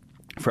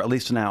for at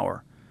least an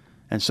hour.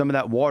 And some of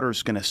that water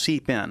is going to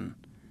seep in.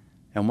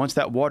 And once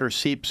that water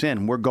seeps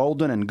in, we're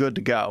golden and good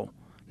to go.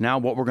 Now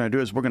what we're going to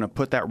do is we're going to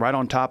put that right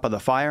on top of the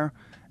fire,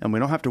 and we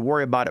don't have to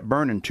worry about it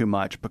burning too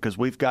much because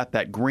we've got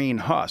that green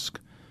husk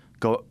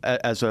go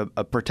as a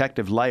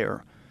protective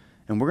layer.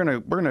 And we're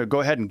going to go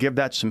ahead and give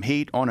that some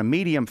heat on a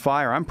medium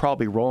fire. I'm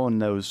probably rolling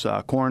those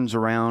corns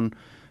around,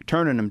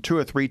 turning them 2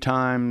 or 3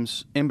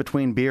 times in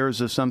between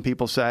beers, as some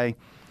people say.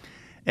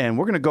 And I'm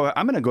going to go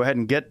ahead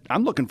and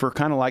I'm looking for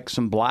kind of like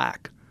some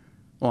black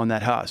on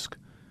that husk.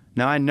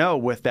 Now, I know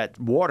with that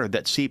water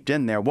that seeped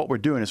in there, what we're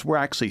doing is we're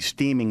actually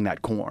steaming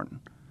that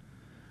corn.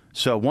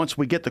 So once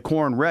we get the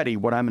corn ready,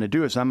 what I'm going to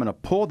do is I'm going to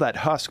pull that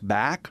husk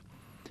back,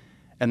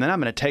 and then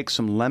I'm going to take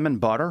some lemon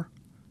butter,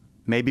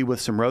 maybe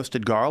with some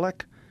roasted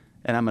garlic,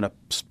 and I'm going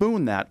to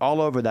spoon that all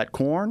over that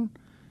corn,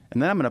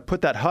 and then I'm going to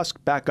put that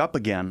husk back up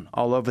again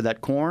all over that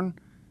corn,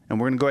 and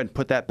we're going to go ahead and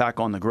put that back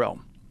on the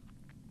grill.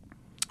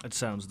 That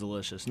sounds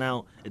delicious.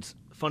 Now, it's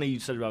funny you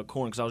said about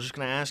corn, because I was just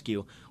going to ask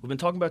you, we've been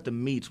talking about the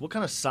meats. What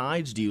kind of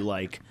sides do you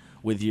like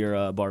with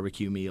your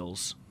barbecue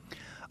meals?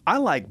 I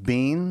like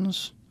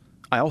beans.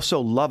 I also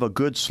love a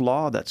good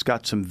slaw that's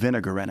got some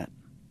vinegar in it.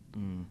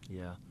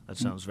 Yeah, that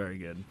sounds very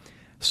good.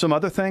 Some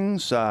other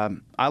things,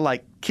 I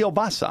like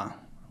kielbasa,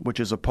 which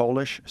is a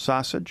Polish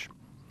sausage.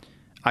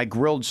 I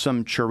grilled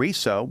some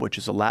chorizo, which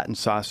is a Latin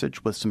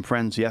sausage, with some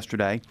friends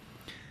yesterday.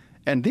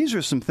 And these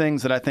are some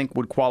things that I think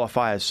would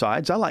qualify as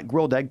sides. I like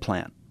grilled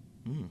eggplant.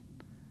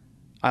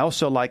 I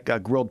also like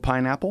grilled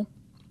pineapple.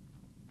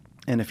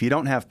 And if you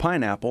don't have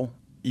pineapple,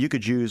 you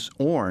could use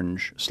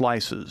orange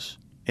slices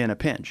in a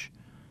pinch.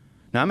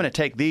 Now I'm going to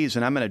take these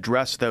and I'm going to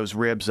dress those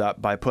ribs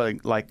up by putting,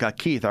 like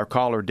Keith, our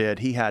caller, did.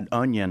 He had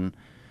onion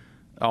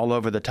all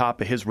over the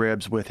top of his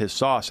ribs with his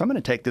sauce. I'm going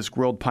to take this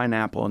grilled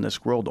pineapple and this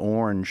grilled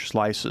orange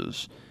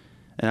slices,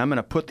 and I'm going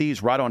to put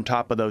these right on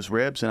top of those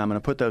ribs, and I'm going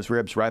to put those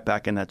ribs right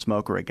back in that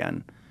smoker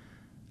again.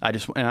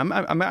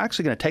 I'm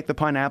actually going to take the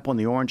pineapple and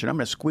the orange, and I'm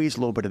going to squeeze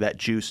a little bit of that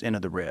juice into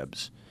the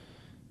ribs.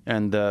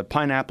 And the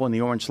pineapple and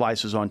the orange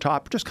slices on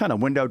top, just kind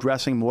of window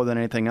dressing more than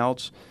anything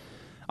else.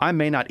 I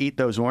may not eat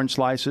those orange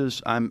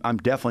slices. I'm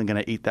definitely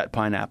going to eat that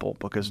pineapple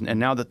and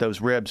now that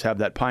those ribs have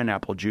that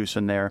pineapple juice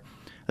in there,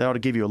 that ought to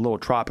give you a little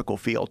tropical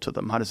feel to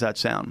them. How does that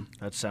sound?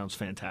 That sounds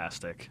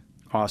fantastic.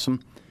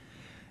 Awesome.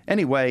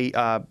 Anyway,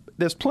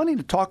 there's plenty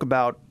to talk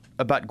about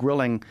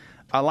grilling.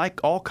 I like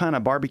all kind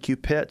of barbecue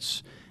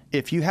pits.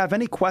 If you have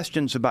any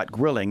questions about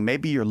grilling,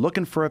 maybe you're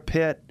looking for a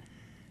pit,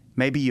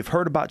 maybe you've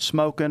heard about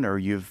smoking, or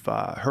you've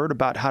heard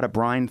about how to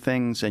brine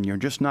things and you're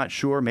just not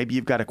sure, maybe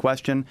you've got a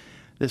question,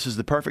 this is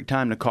the perfect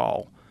time to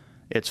call.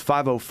 It's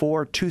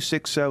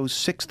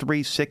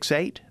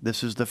 504-260-6368.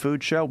 This is The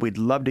Food Show. We'd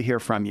love to hear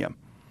from you.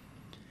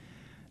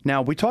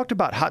 Now, we talked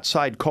about hot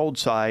side, cold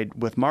side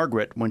with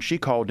Margaret when she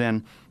called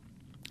in.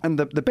 And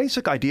the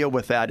basic idea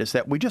with that is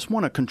that we just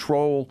want to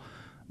control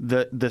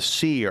the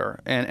sear.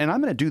 And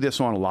I'm going to do this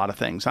on a lot of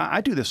things.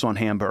 I do this on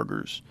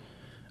hamburgers.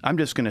 I'm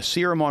just going to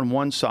sear them on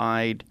one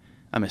side.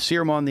 I'm going to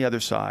sear them on the other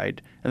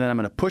side. And then I'm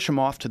going to push them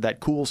off to that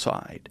cool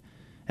side.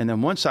 And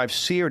then once I've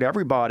seared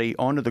everybody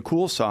onto the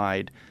cool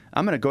side,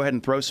 I'm going to go ahead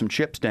and throw some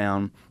chips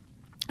down.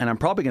 And I'm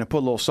probably going to put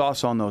a little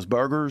sauce on those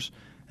burgers.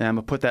 And I'm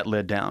going to put that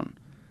lid down.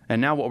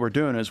 And now what we're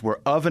doing is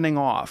we're ovening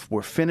off.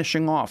 We're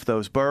finishing off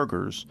those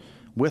burgers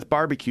with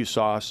barbecue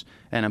sauce,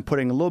 and I'm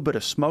putting a little bit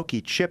of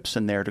smoky chips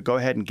in there to go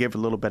ahead and give a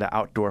little bit of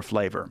outdoor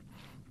flavor.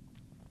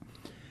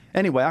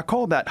 Anyway, I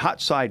call that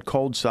hot side,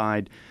 cold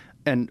side.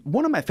 And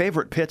one of my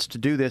favorite pits to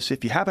do this,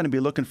 if you happen to be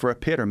looking for a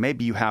pit, or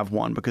maybe you have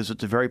one because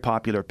it's a very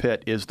popular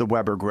pit, is the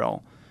Weber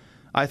Grill.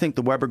 I think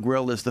the Weber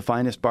Grill is the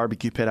finest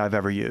barbecue pit I've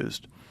ever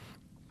used.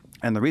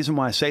 And the reason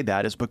why I say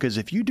that is because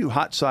if you do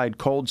hot side,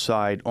 cold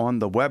side on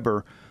the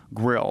Weber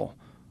Grill,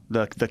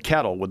 the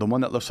kettle with the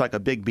one that looks like a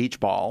big beach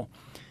ball,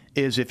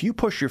 is if you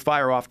push your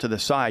fire off to the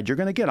side, you're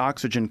going to get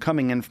oxygen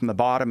coming in from the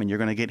bottom and you're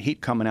going to get heat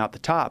coming out the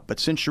top. But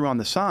since you're on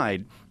the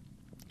side,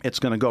 it's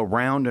going to go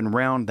round and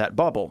round that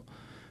bubble.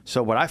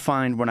 So what I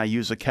find when I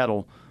use a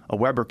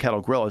Weber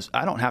kettle grill, is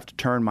I don't have to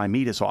turn my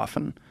meat as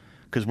often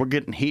because we're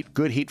getting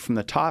good heat from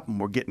the top and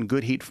we're getting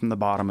good heat from the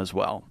bottom as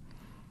well.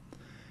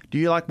 Do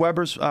you like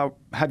Webers?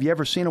 Have you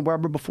ever seen a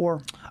Weber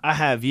before? I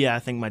have, yeah. I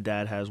think my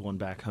dad has one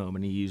back home,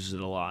 and he uses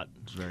it a lot.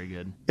 It's very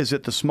good. Is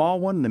it the small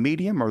one, the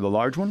medium, or the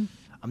large one?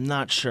 I'm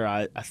not sure.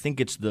 I think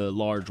it's the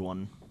large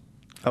one.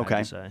 Okay. I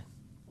have to say.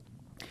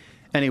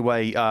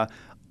 Anyway,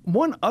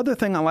 one other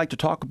thing I like to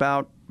talk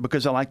about,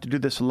 because I like to do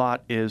this a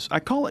lot, is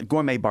I call it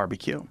gourmet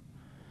barbecue.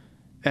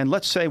 And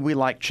let's say we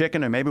like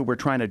chicken, or maybe we're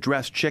trying to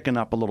dress chicken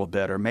up a little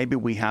bit, or maybe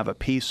we have a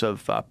piece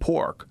of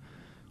pork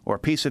or a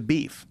piece of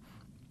beef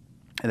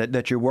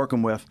that you're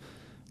working with.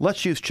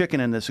 Let's use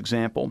chicken in this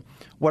example.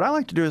 What I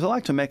like to do is I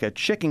like to make a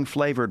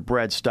chicken-flavored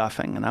bread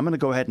stuffing, and I'm going to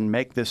go ahead and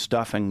make this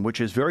stuffing,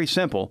 which is very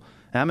simple,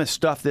 and I'm going to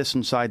stuff this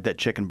inside that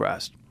chicken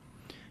breast.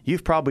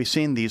 You've probably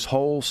seen these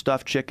whole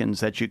stuffed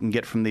chickens that you can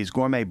get from these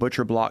gourmet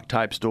butcher block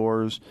type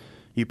stores.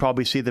 You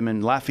probably see them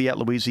in Lafayette,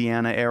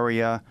 Louisiana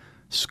area,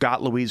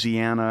 Scott,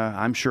 Louisiana.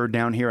 I'm sure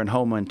down here in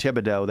Houma and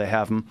Thibodaux they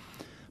have them.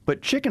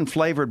 But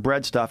chicken-flavored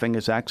bread stuffing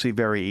is actually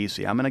very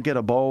easy. I'm going to get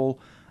a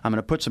bowl. I'm going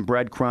to put some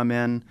breadcrumb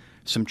in,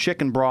 some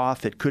chicken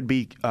broth. It could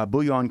be a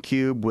bouillon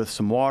cube with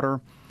some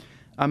water.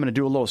 I'm going to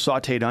do a little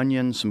sautéed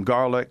onion, some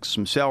garlic,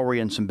 some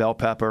celery, and some bell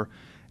pepper,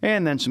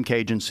 and then some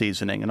Cajun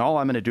seasoning. And all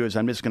I'm going to do is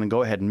I'm just going to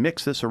go ahead and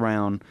mix this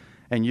around,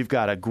 and you've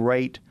got a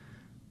great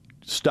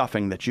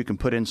stuffing that you can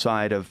put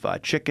inside of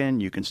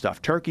chicken. You can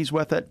stuff turkeys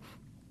with it.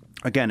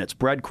 Again, it's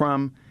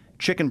breadcrumb,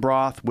 chicken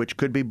broth, which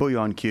could be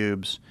bouillon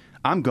cubes.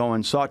 I'm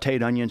going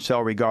sautéed onion,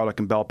 celery,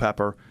 garlic, and bell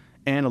pepper,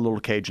 and a little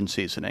Cajun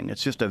seasoning.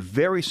 It's just a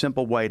very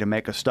simple way to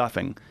make a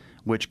stuffing,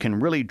 which can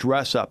really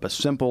dress up a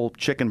simple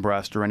chicken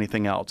breast or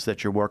anything else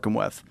that you're working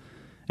with.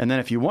 And then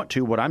if you want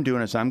to, what I'm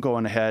doing is I'm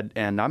going ahead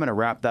and I'm going to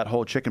wrap that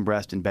whole chicken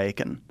breast in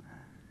bacon.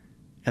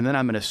 And then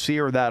I'm going to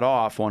sear that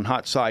off on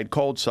hot side,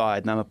 cold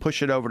side, and I'm going to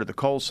push it over to the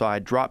cold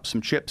side, drop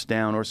some chips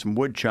down or some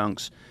wood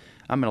chunks.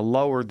 I'm going to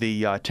lower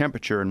the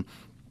temperature, and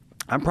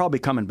I'm probably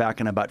coming back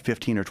in about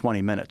 15 or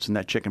 20 minutes, and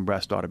that chicken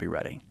breast ought to be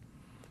ready.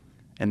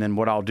 And then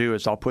what I'll do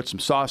is I'll put some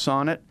sauce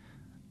on it,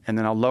 and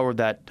then I'll lower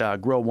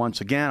that grill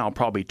once again. I'll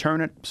probably turn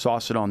it,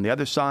 sauce it on the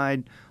other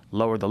side,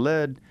 lower the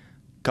lid.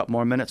 A couple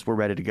more minutes, we're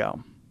ready to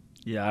go.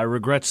 Yeah, I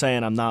regret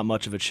saying I'm not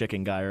much of a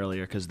chicken guy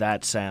earlier because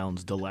that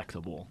sounds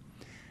delectable.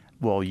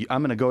 Well,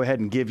 I'm going to go ahead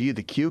and give you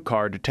the cue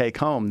card to take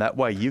home. That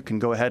way you can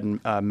go ahead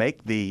and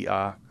make the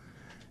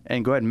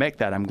and go ahead and make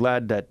that. I'm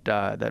glad that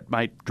that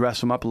might dress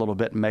them up a little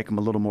bit and make them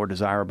a little more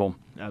desirable.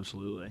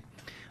 Absolutely.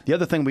 The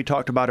other thing we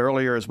talked about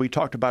earlier is we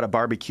talked about a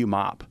barbecue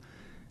mop.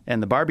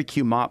 And the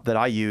barbecue mop that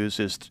I use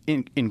is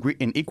in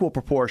equal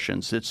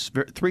proportions. It's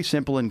 3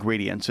 simple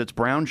ingredients. It's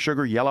brown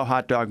sugar, yellow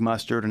hot dog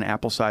mustard, and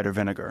apple cider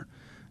vinegar.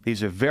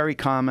 These are very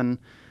common.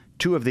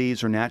 2 of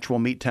these are natural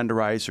meat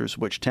tenderizers,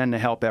 which tend to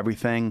help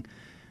everything,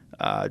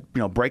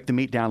 break the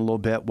meat down a little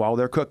bit while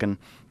they're cooking.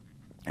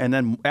 And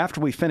then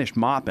after we finish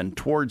mopping,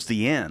 towards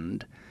the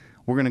end,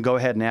 we're going to go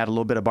ahead and add a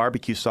little bit of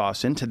barbecue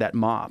sauce into that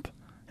mop.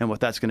 And what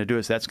that's going to do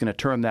is that's going to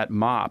turn that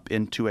mop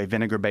into a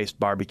vinegar-based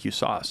barbecue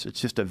sauce. It's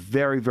just a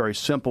very, very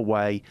simple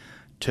way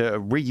to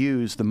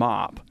reuse the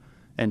mop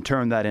and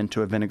turn that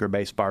into a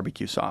vinegar-based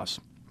barbecue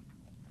sauce.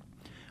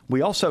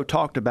 We also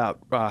talked about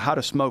how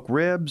to smoke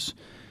ribs,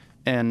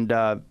 and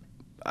I'm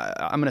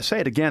going to say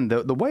it again.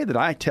 The way that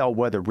I tell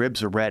whether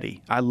ribs are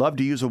ready, I love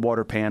to use a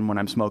water pan when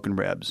I'm smoking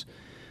ribs.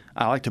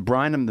 I like to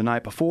brine them the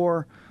night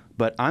before,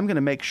 but I'm going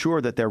to make sure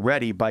that they're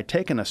ready by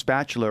taking a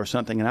spatula or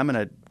something, and I'm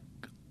going to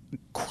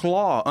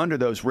claw under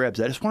those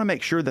ribs. I just want to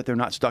make sure that they're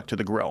not stuck to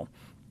the grill.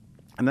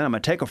 And then I'm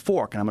going to take a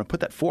fork, and I'm going to put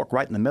that fork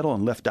right in the middle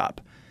and lift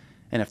up.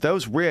 And if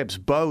those ribs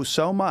bow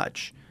so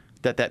much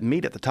that that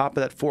meat at the top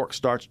of that fork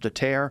starts to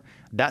tear,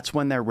 that's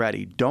when they're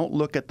ready. Don't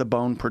look at the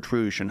bone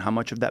protrusion, how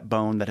much of that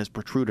bone that has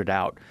protruded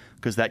out,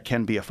 because that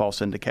can be a false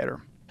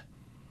indicator.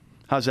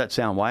 How's that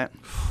sound, Wyatt?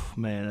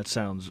 Man, that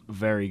sounds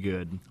very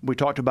good. We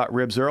talked about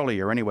ribs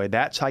earlier. Anyway,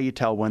 that's how you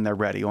tell when they're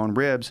ready. On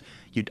ribs,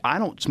 I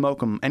don't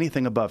smoke them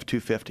anything above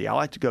 250. I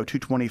like to go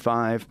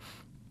 225,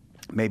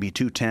 maybe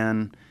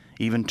 210,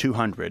 even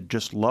 200.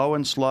 Just low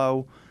and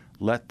slow.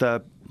 Let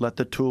the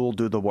tool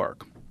do the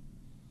work.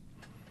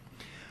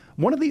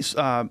 One of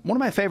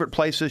my favorite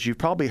places, you've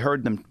probably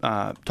heard them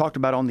talked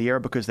about on the air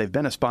because they've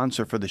been a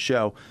sponsor for the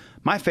show.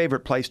 My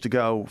favorite place to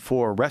go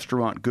for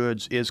restaurant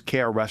goods is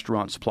Care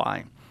Restaurant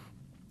Supply.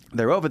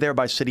 They're over there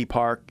by City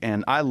Park,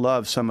 and I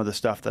love some of the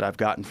stuff that I've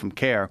gotten from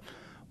Care.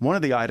 One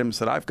of the items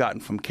that I've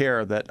gotten from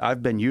Care that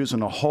I've been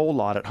using a whole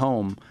lot at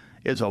home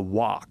is a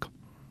wok.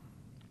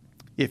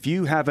 If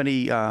you have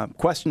any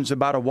questions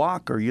about a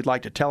wok or you'd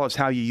like to tell us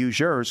how you use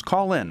yours,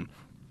 call in.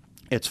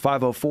 It's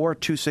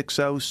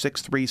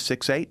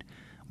 504-260-6368.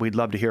 We'd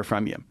love to hear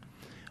from you.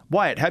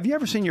 Wyatt, have you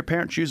ever seen your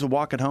parents use a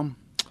wok at home?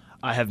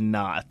 I have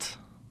not,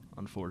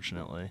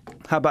 unfortunately.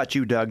 How about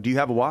you, Doug? Do you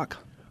have a wok?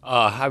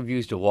 I've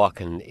used a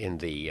wok in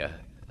the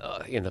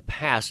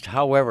past.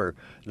 However,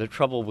 the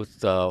trouble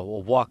with a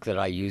wok that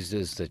I used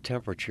is the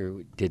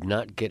temperature did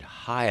not get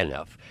high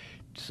enough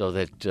so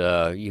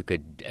that you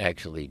could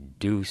actually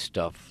do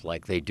stuff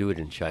like they do it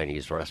in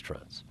Chinese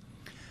restaurants.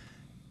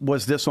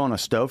 Was this on a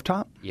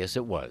stovetop? Yes,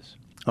 it was.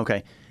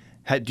 Okay.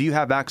 Do you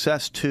have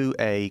access to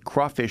a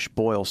crawfish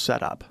boil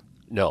setup?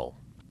 No.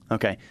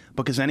 Okay,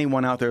 because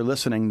anyone out there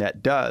listening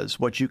that does,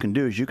 what you can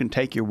do is you can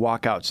take your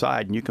wok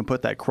outside and you can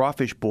put that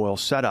crawfish boil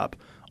setup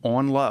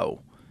on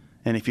low.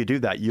 And if you do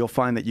that, you'll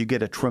find that you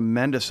get a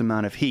tremendous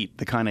amount of heat,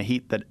 the kind of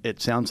heat that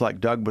it sounds like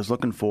Doug was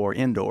looking for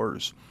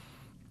indoors.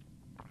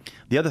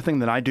 The other thing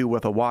that I do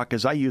with a wok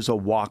is I use a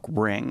wok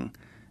ring.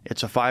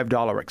 It's a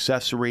 $5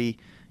 accessory.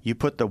 You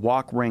put the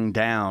wok ring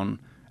down,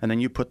 and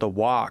then you put the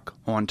wok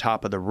on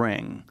top of the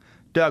ring.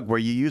 Doug, were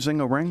you using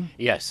a ring?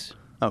 Yes.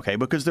 Okay,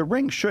 because the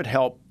ring should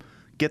help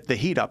get the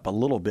heat up a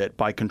little bit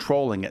by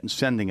controlling it and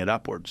sending it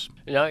upwards.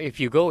 Now, if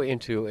you go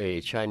into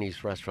a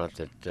Chinese restaurant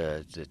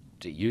that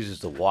uses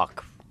the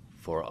wok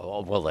for,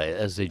 well,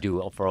 as they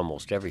do for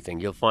almost everything,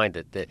 you'll find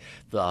that the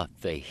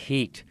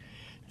heat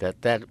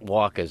that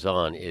wok is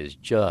on is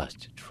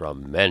just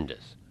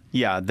tremendous.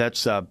 Yeah,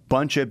 that's a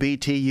bunch of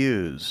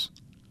BTUs.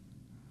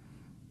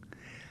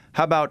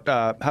 How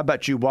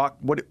about you, wok?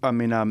 What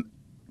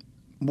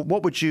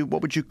would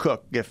you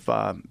cook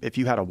if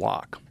you had a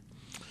wok?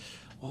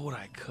 What would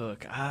I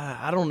cook?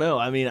 I don't know.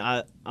 I mean,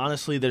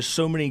 honestly, there's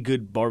so many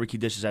good barbecue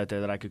dishes out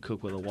there that I could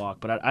cook with a wok.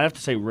 But I have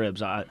to say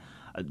ribs.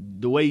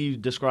 The way you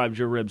described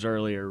your ribs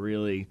earlier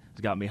really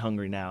has got me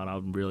hungry now, and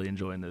I'm really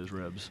enjoying those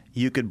ribs.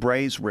 You could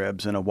braise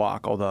ribs in a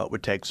wok, although it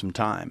would take some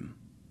time.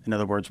 In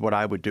other words, what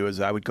I would do is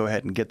I would go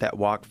ahead and get that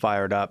wok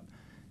fired up,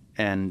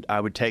 and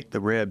I would take the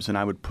ribs and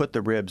I would put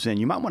the ribs in.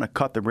 You might want to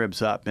cut the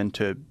ribs up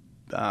into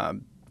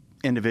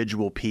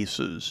individual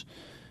pieces.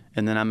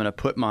 And then I'm going to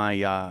put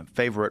my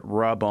favorite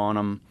rub on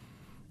them,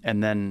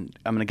 and then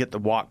I'm going to get the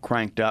wok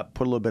cranked up,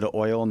 put a little bit of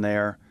oil in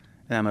there,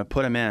 and I'm going to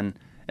put them in.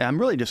 And I'm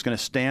really just going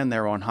to stand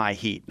there on high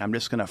heat. I'm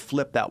just going to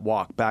flip that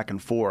wok back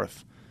and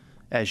forth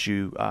as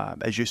you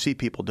see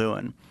people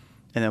doing.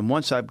 And then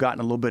once I've gotten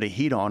a little bit of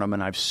heat on them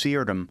and I've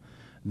seared them,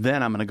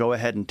 then I'm going to go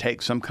ahead and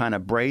take some kind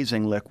of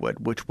braising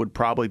liquid, which would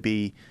probably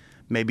be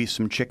maybe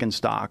some chicken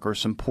stock or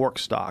some pork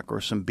stock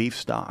or some beef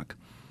stock.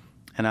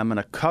 And I'm going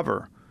to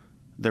cover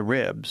the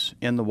ribs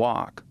in the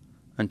wok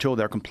until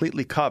they're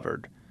completely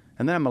covered,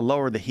 and then I'm going to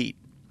lower the heat.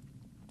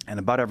 And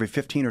about every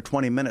 15 or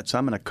 20 minutes,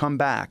 I'm going to come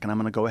back, and I'm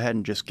going to go ahead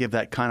and just give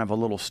that kind of a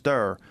little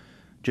stir,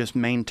 just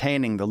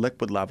maintaining the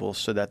liquid levels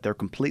so that they're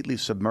completely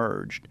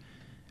submerged.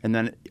 And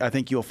then I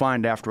think you'll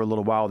find after a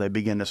little while they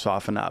begin to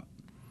soften up.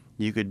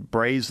 You could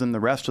braise them the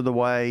rest of the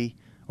way,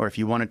 or if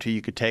you wanted to,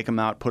 you could take them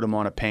out, put them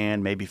on a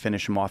pan, maybe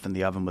finish them off in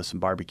the oven with some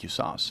barbecue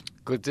sauce.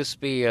 Could this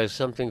be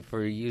something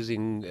for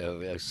using,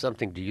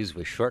 something to use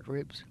with short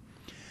ribs?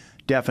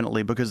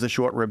 Definitely, because the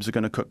short ribs are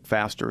going to cook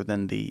faster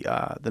than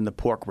the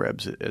pork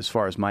ribs, as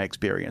far as my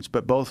experience.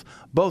 But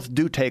both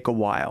do take a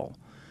while.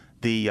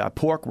 The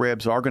pork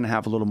ribs are going to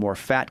have a little more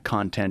fat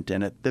content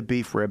in it. The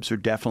beef ribs are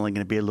definitely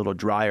going to be a little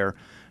drier,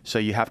 so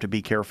you have to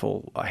be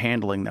careful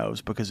handling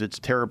those, because it's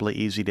terribly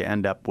easy to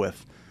end up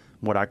with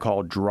what I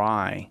call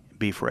dry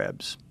beef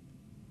ribs.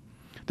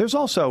 There's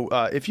also,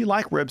 if you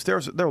like ribs, there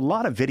are a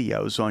lot of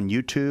videos on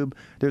YouTube.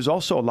 There's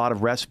also a lot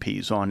of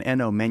recipes on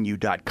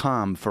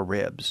nomenu.com for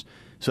ribs.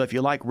 So if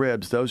you like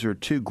ribs, those are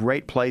two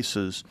great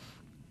places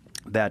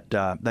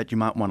that you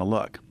might want to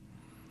look.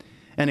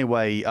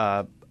 Anyway,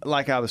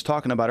 like I was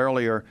talking about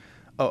earlier,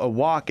 a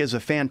wok is a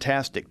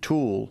fantastic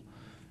tool,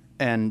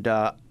 and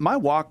my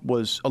wok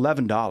was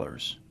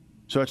 $11,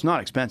 so it's not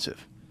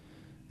expensive.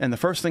 And the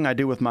first thing I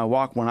do with my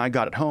wok when I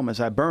got it home is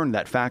I burned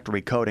that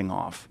factory coating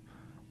off.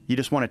 You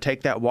just want to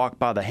take that wok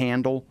by the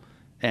handle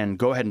and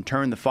go ahead and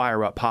turn the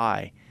fire up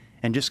high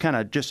and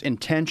just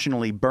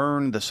intentionally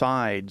burn the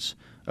sides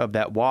of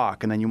that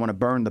wok, and then you want to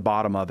burn the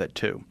bottom of it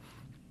too.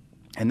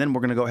 And then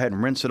we're going to go ahead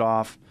and rinse it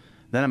off.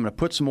 Then I'm going to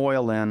put some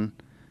oil in,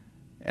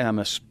 and I'm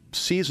going to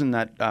season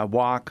that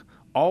wok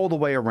all the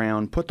way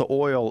around, put the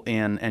oil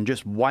in, and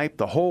just wipe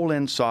the whole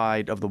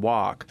inside of the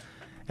wok.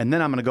 And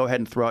then I'm going to go ahead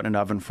and throw it in an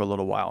oven for a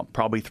little while,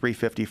 probably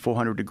 350,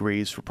 400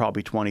 degrees for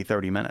probably 20,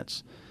 30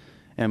 minutes.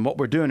 And what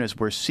we're doing is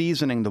we're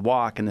seasoning the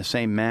wok in the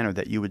same manner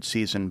that you would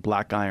season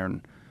black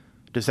iron.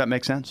 Does that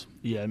make sense?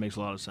 Yeah, it makes a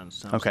lot of sense.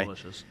 Sounds okay.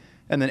 Delicious.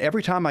 And then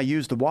every time I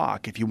use the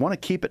wok, if you want to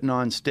keep it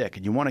non-stick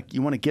and you want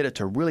to get it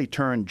to really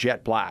turn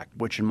jet black,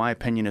 which in my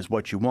opinion is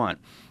what you want,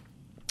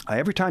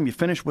 every time you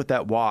finish with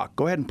that wok,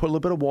 go ahead and put a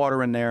little bit of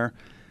water in there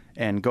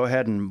and go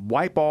ahead and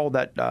wipe all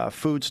that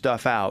food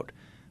stuff out,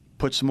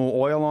 put some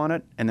more oil on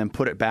it, and then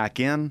put it back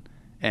in,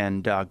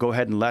 and go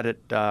ahead and let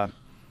it, go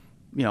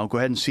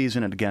ahead and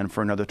season it again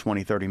for another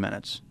 20, 30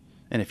 minutes.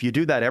 And if you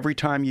do that every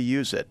time you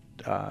use it,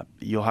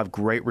 you'll have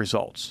great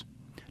results.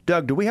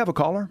 Doug, do we have a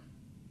caller?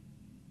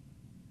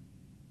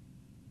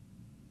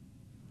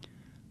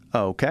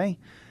 Okay.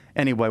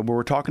 Anyway, we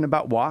were talking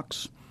about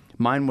woks.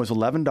 Mine was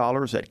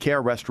 $11 at Care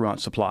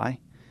Restaurant Supply,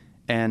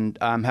 and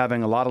I'm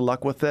having a lot of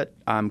luck with it.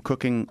 I'm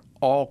cooking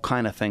all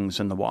kind of things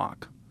in the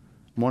wok.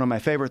 One of my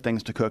favorite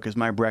things to cook is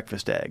my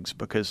breakfast eggs,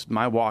 because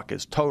my wok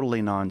is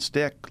totally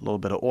non-stick, a little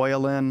bit of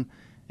oil in,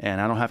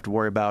 and I don't have to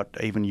worry about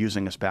even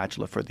using a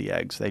spatula for the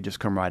eggs. They just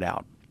come right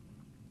out.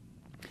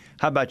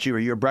 How about you? Are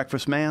you a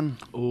breakfast man?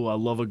 Oh, I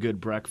love a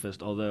good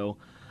breakfast, although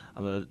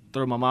I'm going to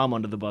throw my mom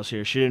under the bus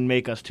here. She didn't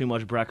make us too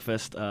much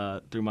breakfast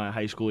through my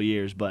high school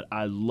years, but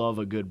I love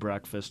a good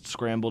breakfast.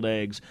 Scrambled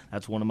eggs,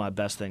 that's one of my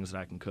best things that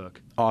I can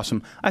cook.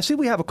 Awesome. I see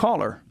we have a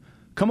caller.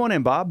 Come on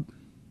in, Bob.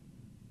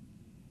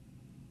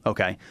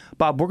 Okay.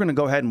 Bob, we're going to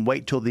go ahead and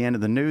wait till the end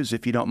of the news.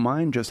 If you don't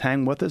mind, just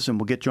hang with us and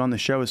we'll get you on the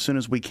show as soon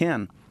as we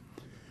can.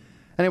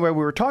 Anyway,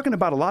 we were talking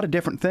about a lot of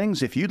different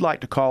things. If you'd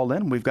like to call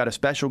in, we've got a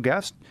special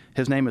guest.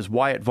 His name is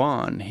Wyatt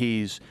Vaughn.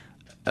 He's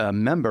a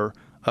member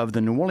of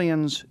the New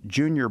Orleans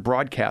Junior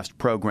Broadcast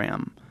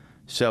Program.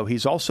 So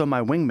he's also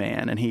my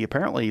wingman, and he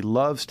apparently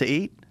loves to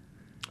eat.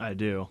 I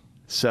do.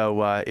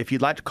 So if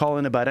you'd like to call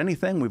in about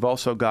anything, we've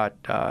also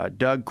got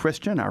Doug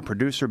Christian, our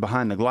producer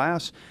behind the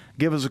glass.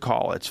 Give us a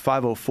call. It's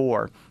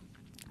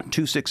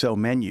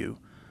 504-260-MENU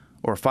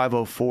or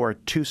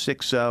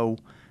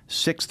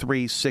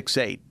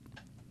 504-260-6368.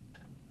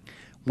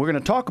 We're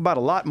going to talk about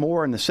a lot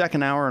more in the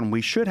second hour, and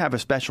we should have a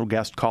special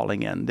guest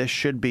calling in. This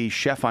should be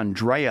Chef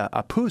Andrea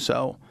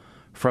Apuzzo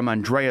from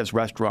Andrea's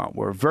Restaurant.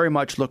 We're very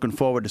much looking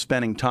forward to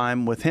spending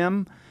time with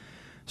him.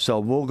 So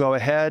we'll go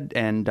ahead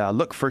and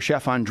look for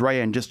Chef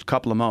Andrea in just a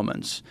couple of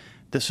moments.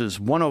 This is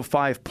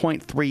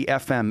 105.3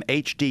 FM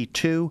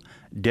HD2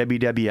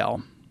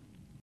 WWL.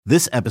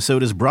 This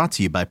episode is brought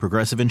to you by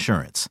Progressive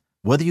Insurance.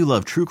 Whether you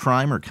love true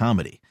crime or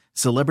comedy,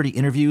 celebrity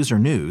interviews or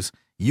news,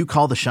 you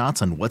call the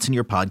shots on what's in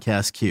your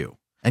podcast queue.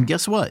 And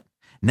guess what?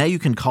 Now you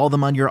can call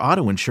them on your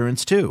auto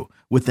insurance too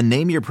with the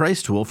Name Your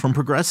Price tool from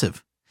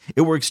Progressive.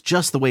 It works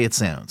just the way it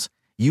sounds.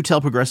 You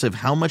tell Progressive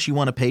how much you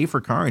want to pay for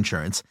car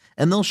insurance,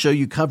 and they'll show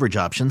you coverage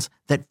options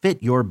that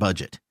fit your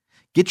budget.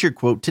 Get your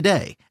quote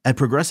today at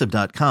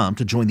Progressive.com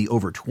to join the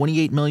over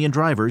 28 million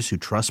drivers who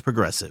trust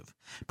Progressive.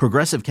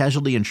 Progressive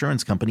Casualty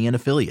Insurance Company and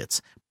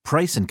Affiliates.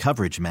 Price and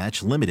coverage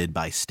match limited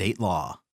by state law.